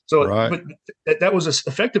 right? So, but that was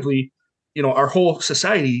effectively, our whole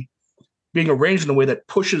society being arranged in a way that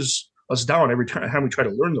pushes us down every time we try to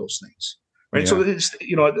learn those things, right? Yeah. So it's,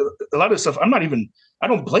 a lot of stuff, I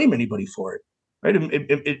don't blame anybody for it, right?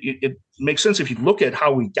 It makes sense if you look at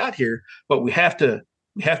how we got here, but we have to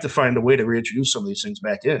find a way to reintroduce some of these things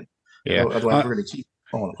back in. Yeah. Otherwise we're going to keep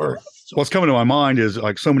falling apart. So. What's coming to my mind is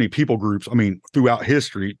like so many people groups. I mean, throughout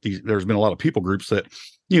history, there's been a lot of people groups that,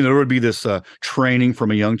 there would be this training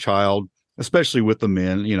from a young child, especially with the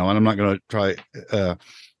men, and I'm not going to try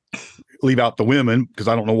leave out the women because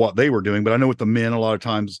I don't know what they were doing, but I know with the men, a lot of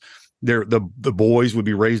times the boys would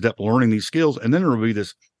be raised up learning these skills. And then there would be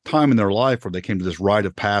this time in their life where they came to this rite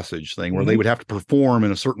of passage thing where they would have to perform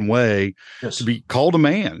in a certain way to be called a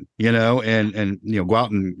man, and go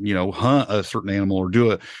out and, hunt a certain animal or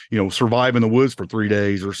do survive in the woods for 3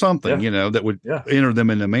 days or something, that would enter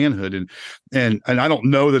them into manhood. And I don't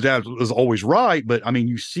know that was always right, but I mean,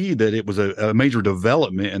 you see that it was a major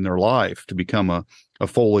development in their life to become a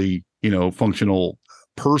fully, functional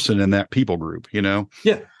person in that people group, Yeah.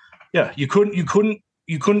 Yeah. You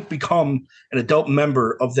couldn't become an adult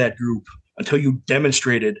member of that group until you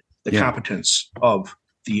demonstrated the competence of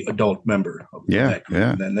the adult member of that group.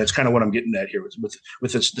 Yeah. And that's kind of what I'm getting at here with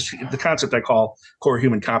this, the concept I call core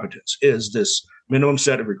human competence is this minimum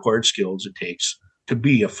set of required skills it takes to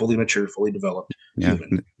be a fully mature, fully developed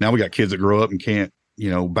human. Now we got kids that grow up and can't,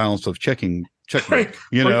 balance of checkbook, right.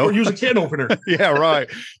 Or use a can opener. Yeah. Right.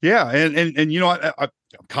 Yeah. And I'm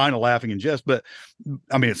kind of laughing in jest, but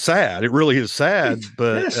I mean, it's sad. It really is sad,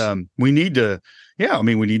 but we need to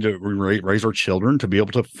raise our children to be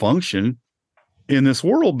able to function in this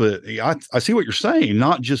world. But I see what you're saying,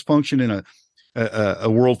 not just function in a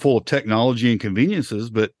world full of technology and conveniences,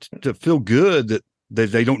 but to feel good that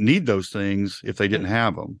they don't need those things if they didn't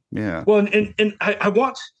have them. Yeah. Well, and I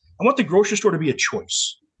want the grocery store to be a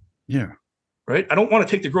choice. Yeah. Right. I don't want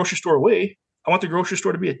to take the grocery store away. I want the grocery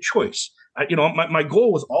store to be a choice. My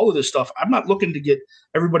goal with all of this stuff, I'm not looking to get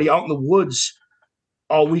everybody out in the woods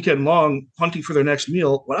all weekend long hunting for their next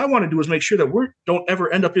meal. What I want to do is make sure that we don't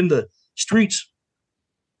ever end up in the streets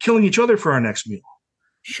killing each other for our next meal.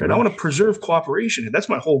 Sure. And I want to preserve cooperation. And that's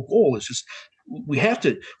my whole goal, is just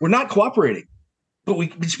we're not cooperating, but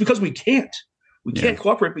it's because we can't. We can't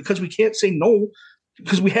cooperate because we can't say no,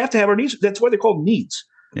 because we have to have our needs. That's why they're called needs.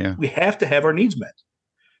 Yeah. We have to have our needs met.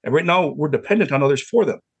 And right now we're dependent on others for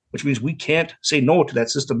them, which means we can't say no to that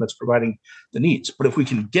system that's providing the needs. But if we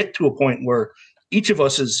can get to a point where each of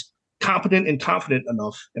us is competent and confident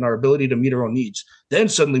enough in our ability to meet our own needs, then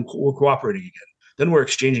suddenly we're cooperating again. Then we're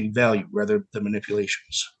exchanging value rather than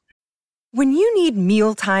manipulations. When you need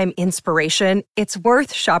mealtime inspiration, it's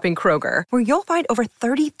worth shopping Kroger, where you'll find over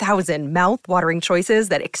 30,000 mouth-watering choices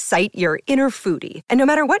that excite your inner foodie. And no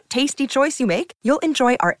matter what tasty choice you make, you'll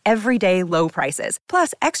enjoy our everyday low prices,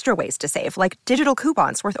 plus extra ways to save, like digital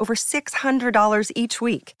coupons worth over $600 each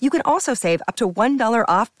week. You can also save up to $1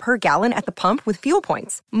 off per gallon at the pump with fuel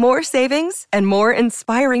points. More savings and more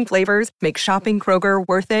inspiring flavors make shopping Kroger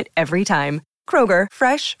worth it every time. Kroger,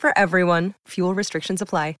 fresh for everyone. Fuel restrictions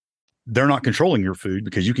apply. They're not controlling your food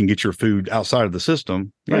because you can get your food outside of the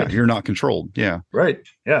system. Yeah. Right. You're not controlled. Yeah. Right.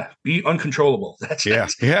 Yeah. Be uncontrollable. That's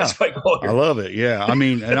my goal here. I love it. Yeah. I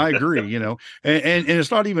mean, and I agree, and it's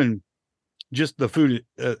not even just the food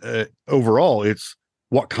overall. It's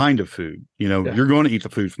what kind of food, you're going to eat the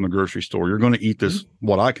food from the grocery store. You're going to eat this,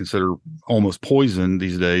 what I consider almost poison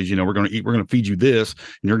these days. We're going to feed you this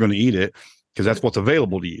and you're going to eat it, because that's what's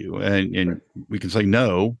available to you. And we can say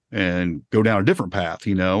no and go down a different path,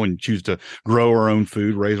 and choose to grow our own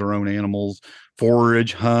food, raise our own animals,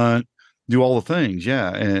 forage, hunt, do all the things.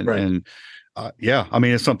 Yeah. And I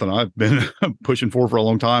mean, it's something I've been pushing for a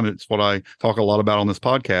long time. It's what I talk a lot about on this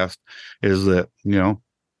podcast, is that,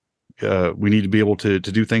 we need to be able to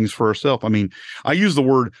do things for ourselves. I mean, I use the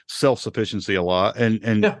word self-sufficiency a lot.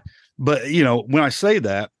 But when I say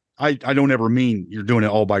that, I don't ever mean you're doing it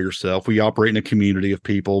all by yourself. We operate in a community of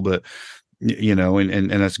people, but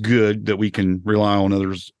and that's good that we can rely on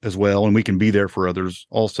others as well, and we can be there for others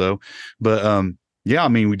also. But I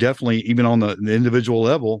mean, we definitely, even on the individual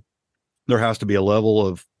level, there has to be a level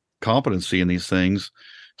of competency in these things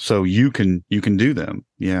so you can do them.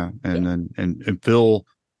 Yeah. And feel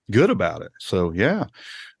good about it. So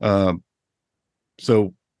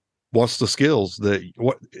so what's the skills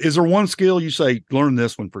what is there one skill you say, learn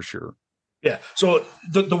this one for sure? Yeah. So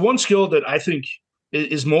the one skill that I think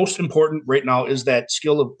is most important right now is that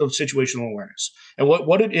skill of situational awareness. And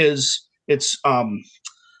what it is, it's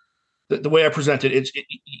the way I present it,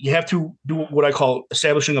 you have to do what I call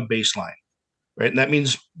establishing a baseline, right? And that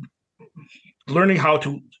means learning how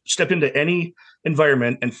to step into any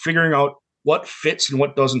environment and figuring out what fits and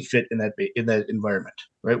what doesn't fit in that environment,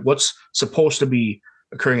 right? What's supposed to be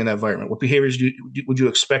occurring in that environment? What behaviors would you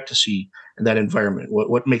expect to see in that environment?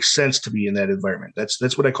 What makes sense to be in that environment?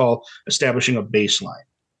 That's what I call establishing a baseline,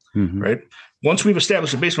 right? Once we've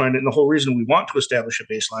established a baseline, and the whole reason we want to establish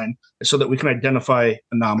a baseline is so that we can identify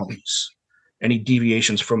anomalies, any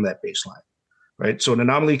deviations from that baseline, right? So an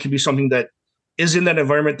anomaly can be something that is in that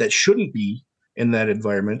environment that shouldn't be in that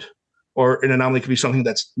environment, or an anomaly could be something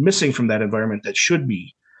that's missing from that environment that should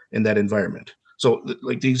be in that environment. So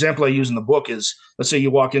like the example I use in the book is, let's say you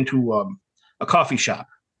walk into a coffee shop,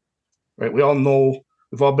 right? We all know,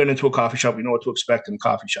 we've all been into a coffee shop. We know what to expect in a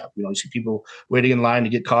coffee shop. You see people waiting in line to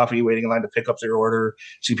get coffee, waiting in line to pick up their order.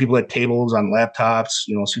 See people at tables on laptops,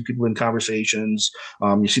 see people in conversations.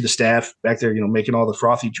 You see the staff back there, making all the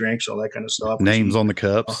frothy drinks, all that kind of stuff. Names on the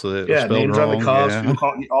cups. Names wrong. On the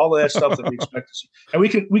cups, all of that stuff that we expect to see. And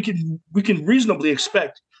we can reasonably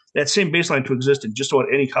expect that same baseline to exist in just about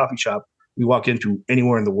any coffee shop we walk into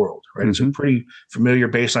anywhere in the world, right? It's a pretty familiar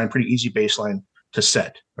baseline, pretty easy baseline to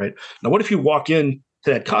set, right? Now, what if you walk in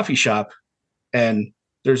to that coffee shop and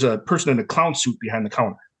there's a person in a clown suit behind the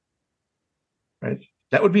counter, right?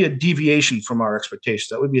 That would be a deviation from our expectations.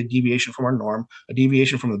 That would be a deviation from our norm, a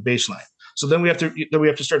deviation from the baseline. So then we have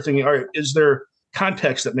to start thinking, all right, is there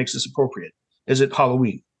context that makes this appropriate? Is it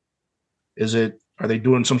Halloween? Are they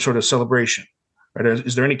doing some sort of celebration? Right?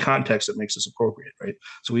 Is there any context that makes this appropriate? Right.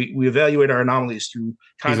 So we evaluate our anomalies through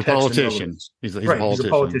context. He's a politician. He's a politician. He's a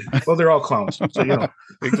politician. Well, they're all clowns. So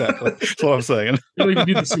exactly. That's what I'm saying. You don't even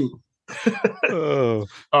need the suit.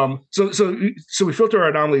 So we filter our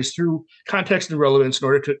anomalies through context and relevance in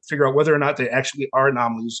order to figure out whether or not they actually are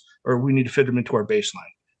anomalies or we need to fit them into our baseline.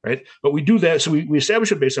 right? But we do that. So we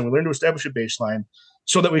establish a baseline. We learn to establish a baseline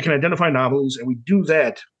so that we can identify anomalies, and we do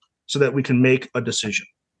that so that we can make a decision.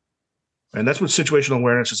 And that's what situational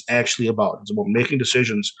awareness is actually about. It's about making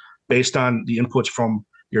decisions based on the inputs from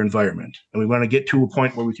your environment. And we want to get to a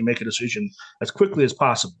point where we can make a decision as quickly as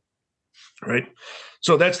possible, right?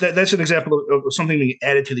 So that's an example of something being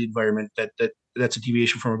added to the environment that's a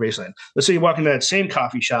deviation from a baseline. Let's say you walk into that same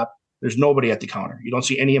coffee shop, there's nobody at the counter. You don't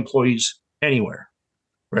see any employees anywhere,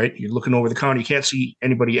 right? You're looking over the counter, you can't see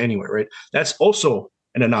anybody anywhere, right? That's also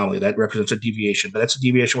an anomaly that represents a deviation, but that's a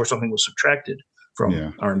deviation where something was subtracted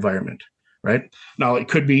from our environment, right? Now, it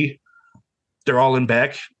could be they're all in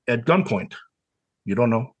back at gunpoint. You don't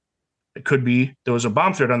know. It could be there was a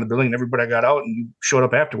bomb threat on the building and everybody got out and you showed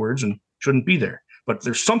up afterwards and shouldn't be there. But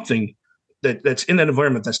there's something that's in that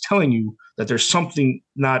environment that's telling you that there's something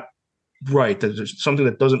not right, that there's something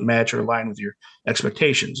that doesn't match or align with your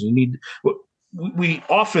expectations. We've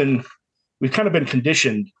kind of been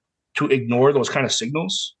conditioned to ignore those kind of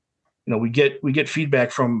signals. We get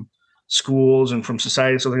feedback from schools and from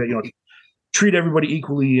society, so that, treat everybody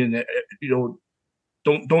equally, and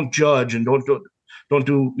don't judge, and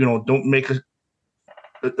don't make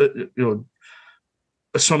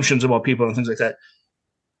assumptions about people and things like that.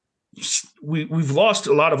 We've lost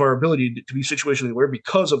a lot of our ability to be situationally aware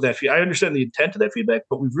because of that. I understand the intent of that feedback,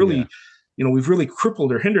 but we've really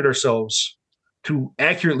crippled or hindered ourselves to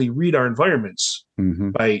accurately read our environments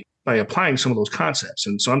by applying some of those concepts.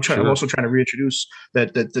 And so I'm also trying to reintroduce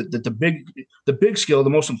that the big skill, the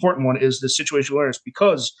most important one, is the situational awareness,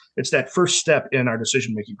 because it's that first step in our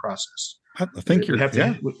decision-making process. I think we have to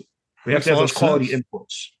have those quality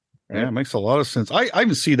inputs. Right? Yeah, it makes a lot of sense. I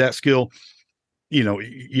even see that skill.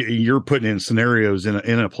 You're putting in scenarios in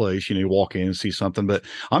a place, you walk in and see something, but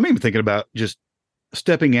I'm even thinking about just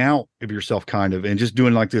stepping out of yourself kind of, and just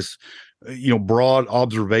doing like this, broad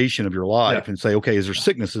observation of your life and say, okay, is there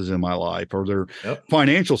sicknesses in my life? Or are there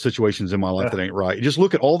financial situations in my life that ain't right? Just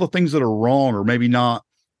look at all the things that are wrong or maybe not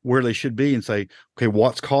where they should be and say, okay,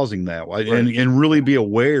 what's causing that? Right. And really be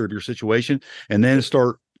aware of your situation, and then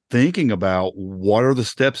start thinking about what are the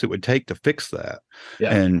steps it would take to fix that.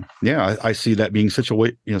 Yeah. And I see that being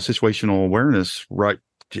situational awareness, right?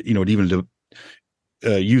 Even to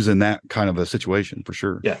using that kind of a situation for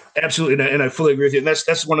sure. Yeah, absolutely. And I fully agree with you. And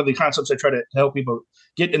that's one of the concepts I try to help people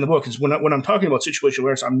get in the book, is when I'm talking about situational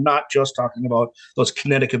awareness, I'm not just talking about those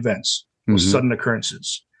kinetic events, those sudden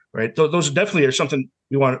occurrences, right? Those definitely are something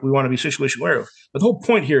we want to be situationally aware of. But the whole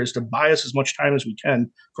point here is to buy us as much time as we can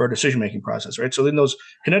for our decision-making process, right? So in those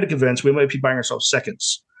kinetic events, we might be buying ourselves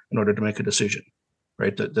seconds in order to make a decision,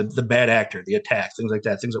 right? The bad actor, the attack, things like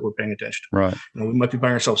that, things that we're paying attention to. Right. We might be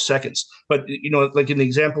buying ourselves seconds. But, like in the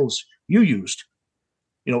examples you used,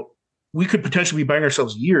 we could potentially be buying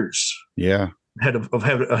ourselves years. Yeah. Ahead of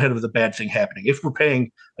the bad thing happening, if we're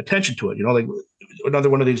paying attention to it. Like another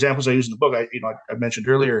one of the examples I use in the book, I mentioned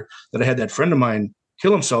earlier that I had that friend of mine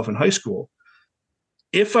kill himself in high school.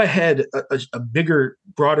 If I had a bigger,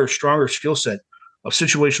 broader, stronger skill set of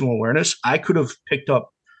situational awareness, I could have picked up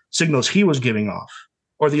signals he was giving off,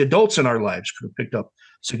 or the adults in our lives could have picked up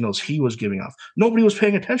signals he was giving off. Nobody was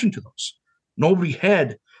paying attention to those. Nobody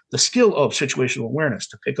had the skill of situational awareness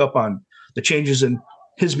to pick up on the changes in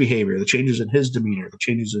his behavior, the changes in his demeanor, the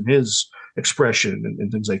changes in his expression,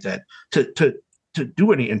 and things like that, to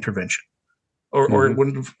do any intervention, or it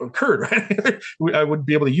wouldn't have occurred. Right? I would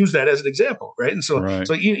be able to use that as an example, right? And so,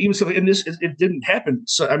 so even so, in this, it didn't happen.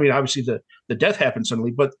 So, I mean, obviously the death happened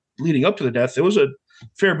suddenly, but leading up to the death, there was a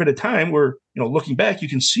fair bit of time where, looking back, you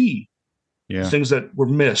can see things that were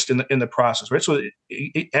missed in the process, right? So,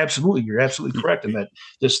 absolutely, you're absolutely correct in that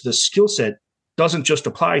this skill set doesn't just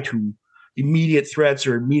apply to immediate threats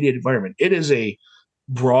or immediate environment. It is a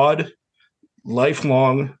broad,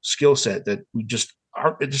 lifelong skill set that it's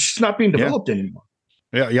just not being developed anymore.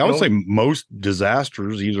 Yeah, I would say most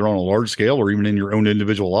disasters, either on a large scale or even in your own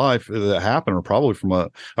individual life, that happen are probably from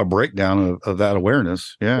a breakdown of that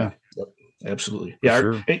awareness. Yeah. Yep, absolutely. Yeah,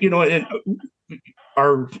 sure.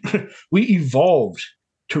 We evolved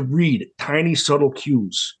to read tiny, subtle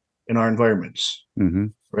cues in our environments.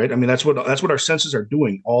 Right? I mean, that's what our senses are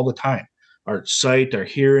doing all the time. Our sight, our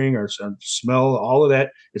hearing, our smell, all of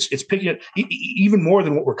that. It's picking it even more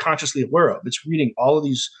than what we're consciously aware of. It's reading all of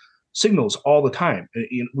these signals all the time.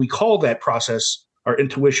 We call that process our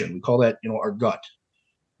intuition. We call that, our gut,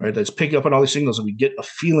 right? That's picking up on all these signals, and we get a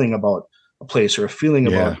feeling about a place or a feeling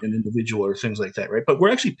about an individual or things like that, right? But we're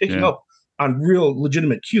actually picking up on real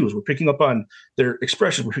legitimate cues. We're picking up on their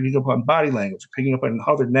expressions. We're picking up on body language. We're picking up on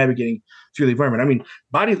how they're navigating through the environment. I mean,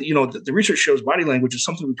 the research shows body language is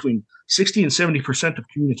something between 60 and 70% of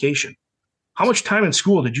communication. How much time in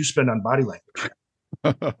school did you spend on body language?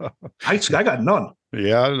 I got none.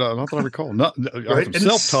 Yeah, not that I recall. Not Right? I'm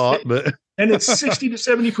self-taught, but and it's 60 to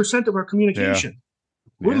 70% of our communication.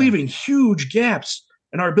 Yeah. We're leaving huge gaps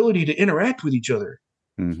in our ability to interact with each other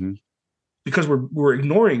because we're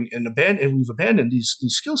ignoring and we've abandoned these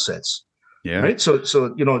skill sets. Yeah. Right. So I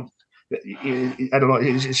don't know.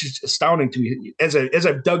 It's just astounding to me as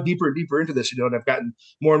I've dug deeper and deeper into this, and I've gotten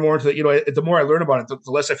more and more into it. The more I learn about it,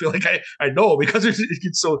 the less I feel like I know, because it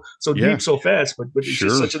gets so deep so fast. But it's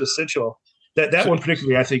just such an essential. That one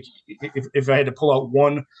particularly, I think, if I had to pull out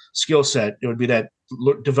one skill set, it would be that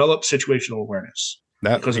develop situational awareness,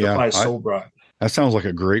 because it applies so broad. That sounds like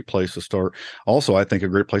a great place to start. Also, I think a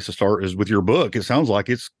great place to start is with your book. It sounds like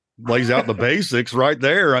it's lays out the basics right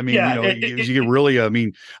there. I mean, you get really, a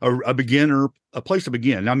beginner, a place to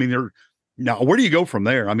begin. I mean, now where do you go from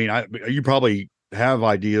there? I mean, you probably have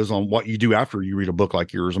ideas on what you do after you read a book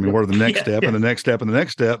like yours. I mean, what are the next step and the next step and the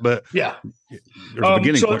next step? But there's a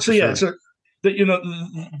beginning point. So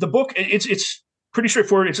the book, it's pretty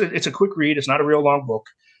straightforward. It's a quick read. It's not a real long book,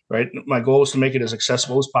 right? My goal is to make it as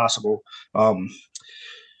accessible as possible.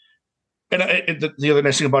 And the other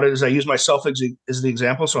nice thing about it is I use myself as the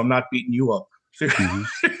example, so I'm not beating you up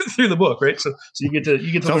through the book, right? So you get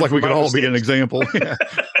to sounds like we could all be an example, yeah.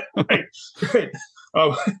 right.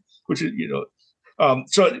 Which is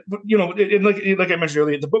so like I mentioned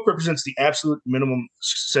earlier, the book represents the absolute minimum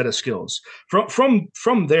set of skills. From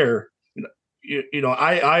there,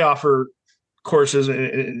 I offer courses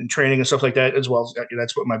and training and stuff like that as well.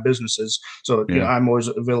 That's what my business is. So I'm always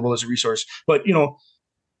available as a resource. But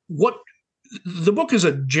what the book is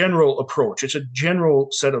a general approach. It's a general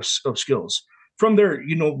set of skills. From there,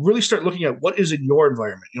 really start looking at what is in your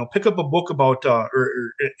environment. Pick up a book about,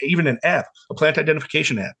 or even an app, a plant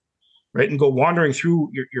identification app, right? And go wandering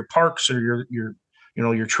through your parks or your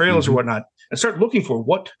trails or whatnot, and start looking for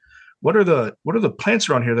what are the plants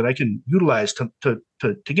around here that I can utilize to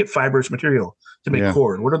get fibrous material to make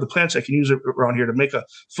cord? What are the plants I can use around here to make a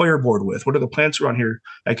fireboard with? What are the plants around here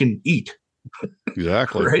I can eat?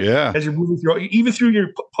 Exactly. Right? Yeah. As you're moving through, even through your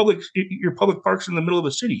public parks in the middle of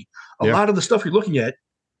a city, a lot of the stuff you're looking at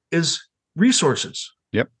is resources.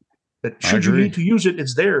 Yep. That should you need to use it,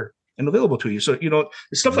 it's there and available to you. So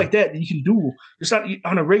it's stuff like that you can do just not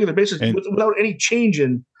on a regular basis without any change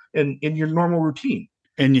in your normal routine.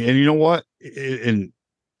 And you know what? And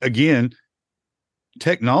again,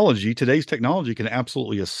 today's technology can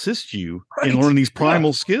absolutely assist you in learning these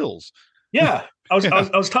primal skills. Yeah. I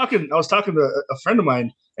was talking to a friend of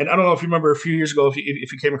mine, and I don't know if you remember a few years ago,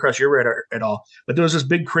 if you came across your radar at all, but there was this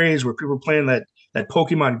big craze where people were playing that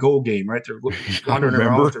Pokemon Go game, right? They're wandering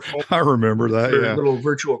around with their phone. I remember that. Yeah. Little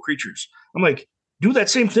virtual creatures. I'm like, do that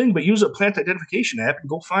same thing, but use a plant identification app and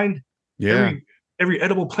go find every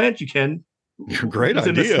edible plant you can. Great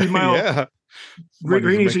idea. 3 mile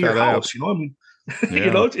radius of your house. I mean,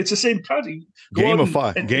 it's the same concept.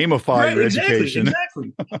 Gamify your education.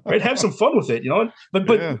 Exactly. Right. Have some fun with it,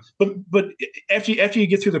 But after you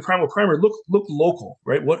get through the primal primer, look local,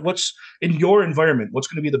 right? What's in your environment? What's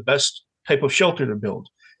going to be the best type of shelter to build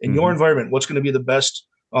in your environment? What's going to be the best?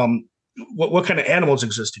 What kind of animals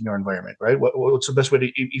exist in your environment, right? What's the best way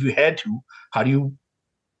to, if you had to, how do you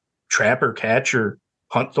trap or catch or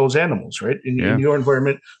hunt those animals, right? In your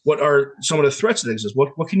environment, what are some of the threats that exist?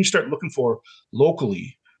 What can you start looking for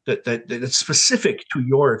locally that's specific to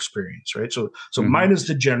your experience, right? So mine is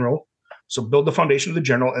the general. So build the foundation of the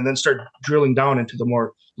general, and then start drilling down into the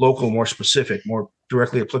more local, more specific, more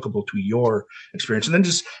directly applicable to your experience. And then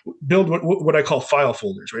just build what I call file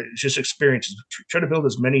folders, right? It's just experiences. Try to build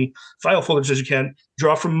as many file folders as you can.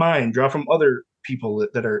 Draw from mine, draw from other people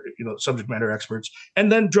that are subject matter experts,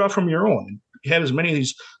 and then draw from your own. You have as many of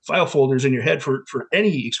these file folders in your head for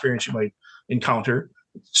any experience you might encounter,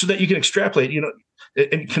 so that you can extrapolate,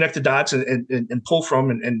 and connect the dots and pull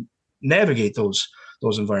from and navigate those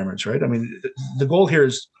environments, right? I mean, the goal here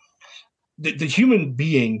is the human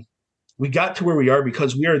being. We got to where we are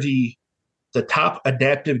because we are the top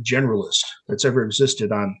adaptive generalist that's ever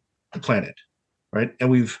existed on the planet, right?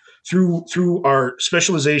 And we've through our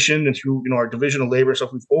specialization and through our division of labor and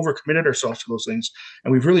stuff, we've overcommitted ourselves to those things,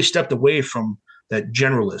 and we've really stepped away from that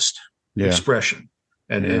generalist expression.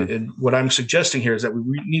 And what I'm suggesting here is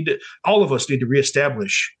that all of us need to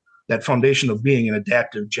reestablish that foundation of being an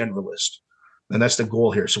adaptive generalist. And that's the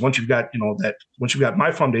goal here. So once you've got, once you've got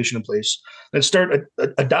my foundation in place, then start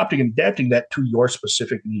adopting and adapting that to your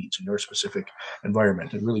specific needs and your specific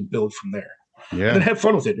environment, and really build from there. Yeah. And then have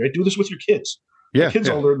fun with it, right? Do this with your kids. Yeah. My kids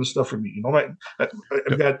all learn this stuff from me.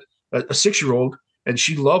 I've got a 6-year-old, and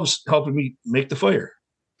she loves helping me make the fire,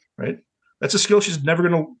 right? That's a skill she's never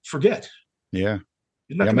going to forget. Yeah.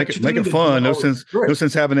 Yeah, make it fun. No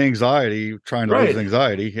sense having anxiety, trying to lose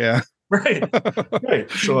anxiety. Yeah. Right.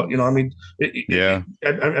 Right. So, I mean,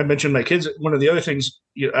 I mentioned my kids. One of the other things,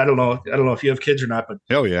 I don't know if you have kids or not, but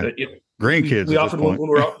grandkids. We often, when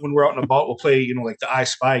we're out and about, we'll play, like the I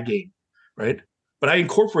Spy game. Right. But I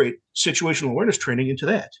incorporate situational awareness training into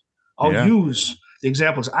that. I'll use the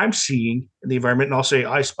examples I'm seeing in the environment, and I'll say,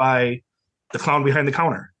 I spy the clown behind the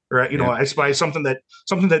counter. Right. I spy something that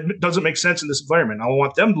doesn't make sense in this environment. I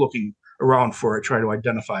want them looking around for it, try to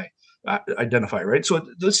identify, right? So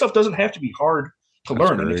this stuff doesn't have to be hard to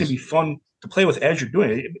learn, and it can be fun to play with as you're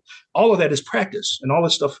doing it. All of that is practice, and all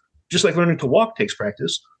this stuff, just like learning to walk takes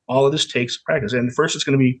practice, all of this takes practice. And first it's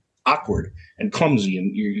going to be awkward and clumsy,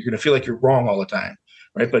 and you're going to feel like you're wrong all the time,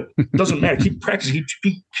 right? But it doesn't matter. Keep practicing,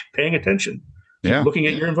 keep paying attention, keep looking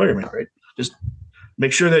at your environment, right? Just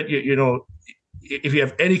make sure that, if you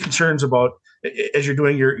have any concerns about, as you're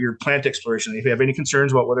doing your plant exploration, if you have any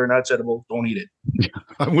concerns about whether or not it's edible, don't eat it.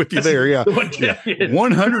 I'm with you there. Yeah.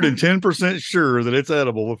 110% sure that it's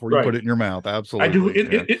edible before you put it in your mouth. Absolutely. I do.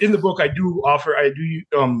 In the book, I do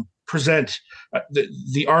present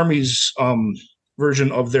the Army's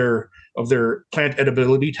version of their plant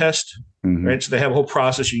edibility test. Mm-hmm. Right. So they have a whole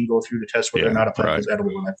process you can go through to test whether or not a plant is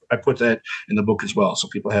edible. And I put that in the book as well. So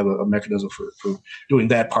people have a mechanism for doing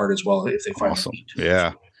that part as well if they find it need to.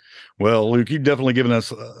 Yeah. Well, Luke, you've definitely given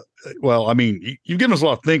us, you've given us a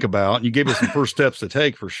lot to think about, and you gave us some first steps to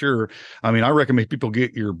take for sure. I mean, I recommend people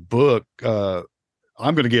get your book. I'm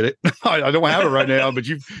going to get it. I don't have it right now, but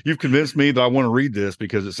you've convinced me that I want to read this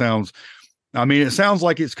because it sounds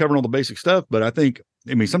like it's covering all the basic stuff, but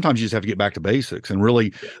sometimes you just have to get back to basics and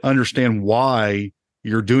really understand why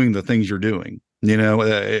you're doing the things you're doing,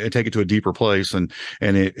 and take it to a deeper place and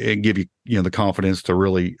it give you, the confidence to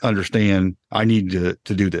really understand I need to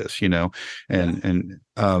do this, and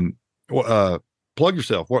plug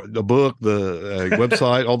yourself, the book, the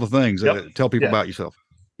website, all the things, tell people about yourself.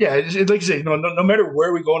 Yeah. It's like you say, no matter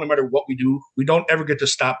where we go, no matter what we do, we don't ever get to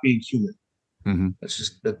stop being human. Mm-hmm. That's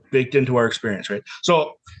baked into our experience. Right.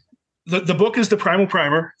 So the book is the Primal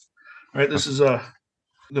Primer, right? This is the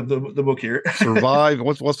book here. Survive.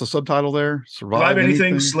 What's the subtitle there? Survive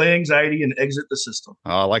anything, slay anxiety, and exit the system.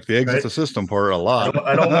 I like the exit the system part a lot.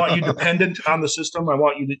 I don't want you dependent on the system. I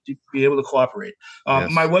want you to be able to cooperate.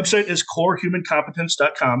 My website is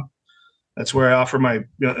corehumancompetence.com. That's where I offer my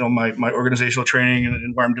organizational training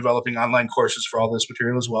and where I'm developing online courses for all this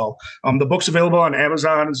material as well. The book's available on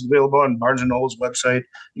Amazon. It's available on Barnes & Noble's website.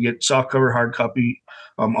 You get soft cover, hard copy,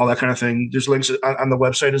 all that kind of thing. There's links on the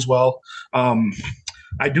website as well.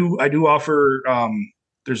 I do offer,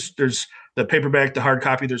 there's the paperback, the hard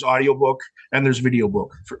copy, there's audiobook, and there's video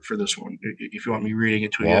book for this one. If you want me reading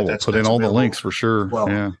it to you, we'll put in all the links for sure.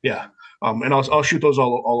 Well, yeah. And I'll shoot those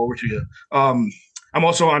all over to you. I'm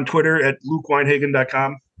also on Twitter at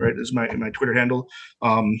LukeWeinhagen.com, right? Is my Twitter handle.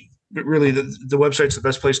 But really the website's the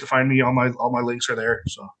best place to find me. All my links are there.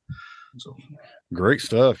 So great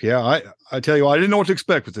stuff. Yeah. I tell you, I didn't know what to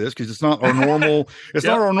expect with this because it's not our normal, not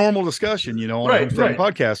our normal discussion, on a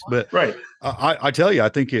podcast, but I tell you, I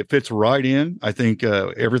think it fits right in. I think,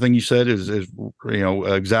 everything you said is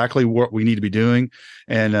exactly what we need to be doing.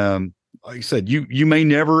 And, like I said, we may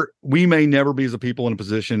never be as a people in a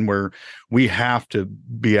position where we have to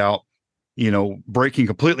be out, breaking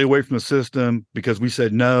completely away from the system because we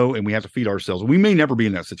said no and we have to feed ourselves. We may never be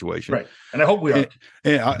in that situation. Right. And I hope we aren't.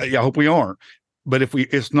 I hope we aren't. But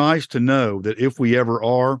it's nice to know that if we ever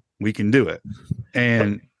are, we can do it.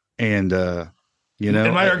 And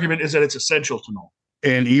my argument is that it's essential to know.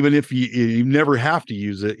 And even if you never have to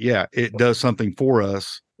use it, it does something for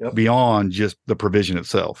us beyond just the provision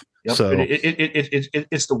itself. Yep. So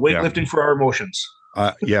it's the weightlifting for our emotions.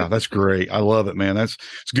 That's great. I love it, man. It's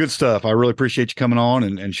good stuff. I really appreciate you coming on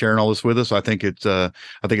and sharing all this with us. I think it's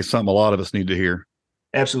something a lot of us need to hear.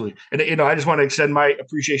 Absolutely. And I just want to extend my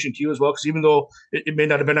appreciation to you as well, because even though it may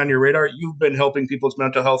not have been on your radar, you've been helping people's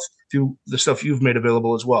mental health through the stuff you've made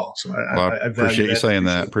available as well. So I appreciate you saying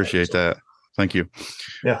that. Appreciate that. Thank you.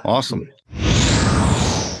 Yeah. Awesome.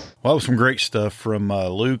 Well, that was some great stuff from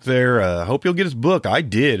Luke there. I hope you'll get his book. I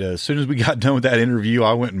did. As soon as we got done with that interview,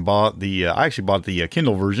 I went and bought I actually bought the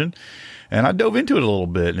Kindle version, and I dove into it a little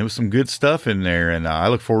bit, and it was some good stuff in there. And I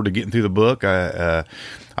look forward to getting through the book. I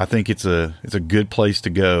think it's a good place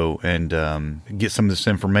to go and get some of this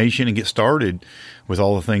information and get started with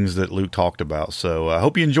all the things that Luke talked about. So I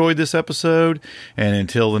hope you enjoyed this episode. And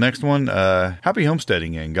until the next one, happy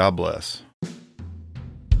homesteading and God bless.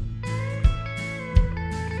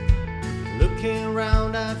 Looking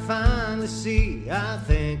around, I finally see I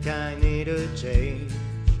think I need a change.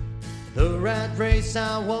 The rat race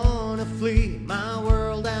I wanna flee, my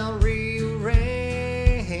world I'll rearrange.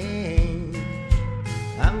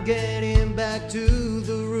 I'm getting back to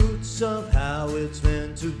the roots of how it's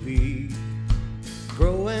meant to be.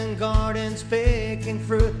 Growing gardens, picking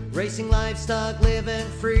fruit, racing livestock, living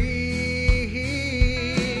free.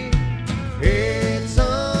 It's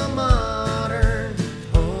a modern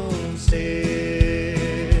homestead.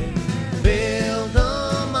 Build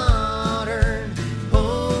a modern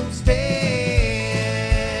homestead.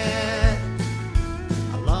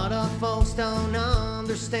 A lot of folks don't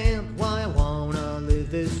understand why I wanna live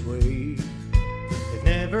this way. They've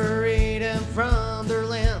never eaten from their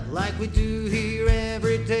land like we do here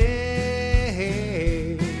every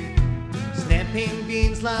day. Snapping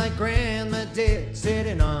beans like Grandma did,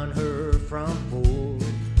 sitting on her front porch.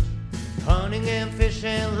 Hunting and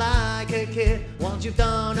fishing like a kid once you've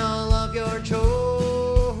done all of your chores.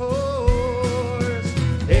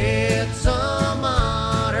 It's a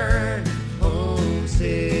modern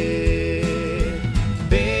homestead.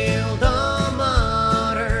 Build a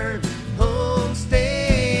modern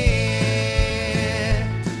homestead.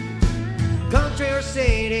 Country or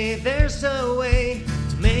city, there's a way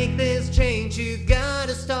to make this change. You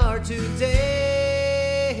gotta start today.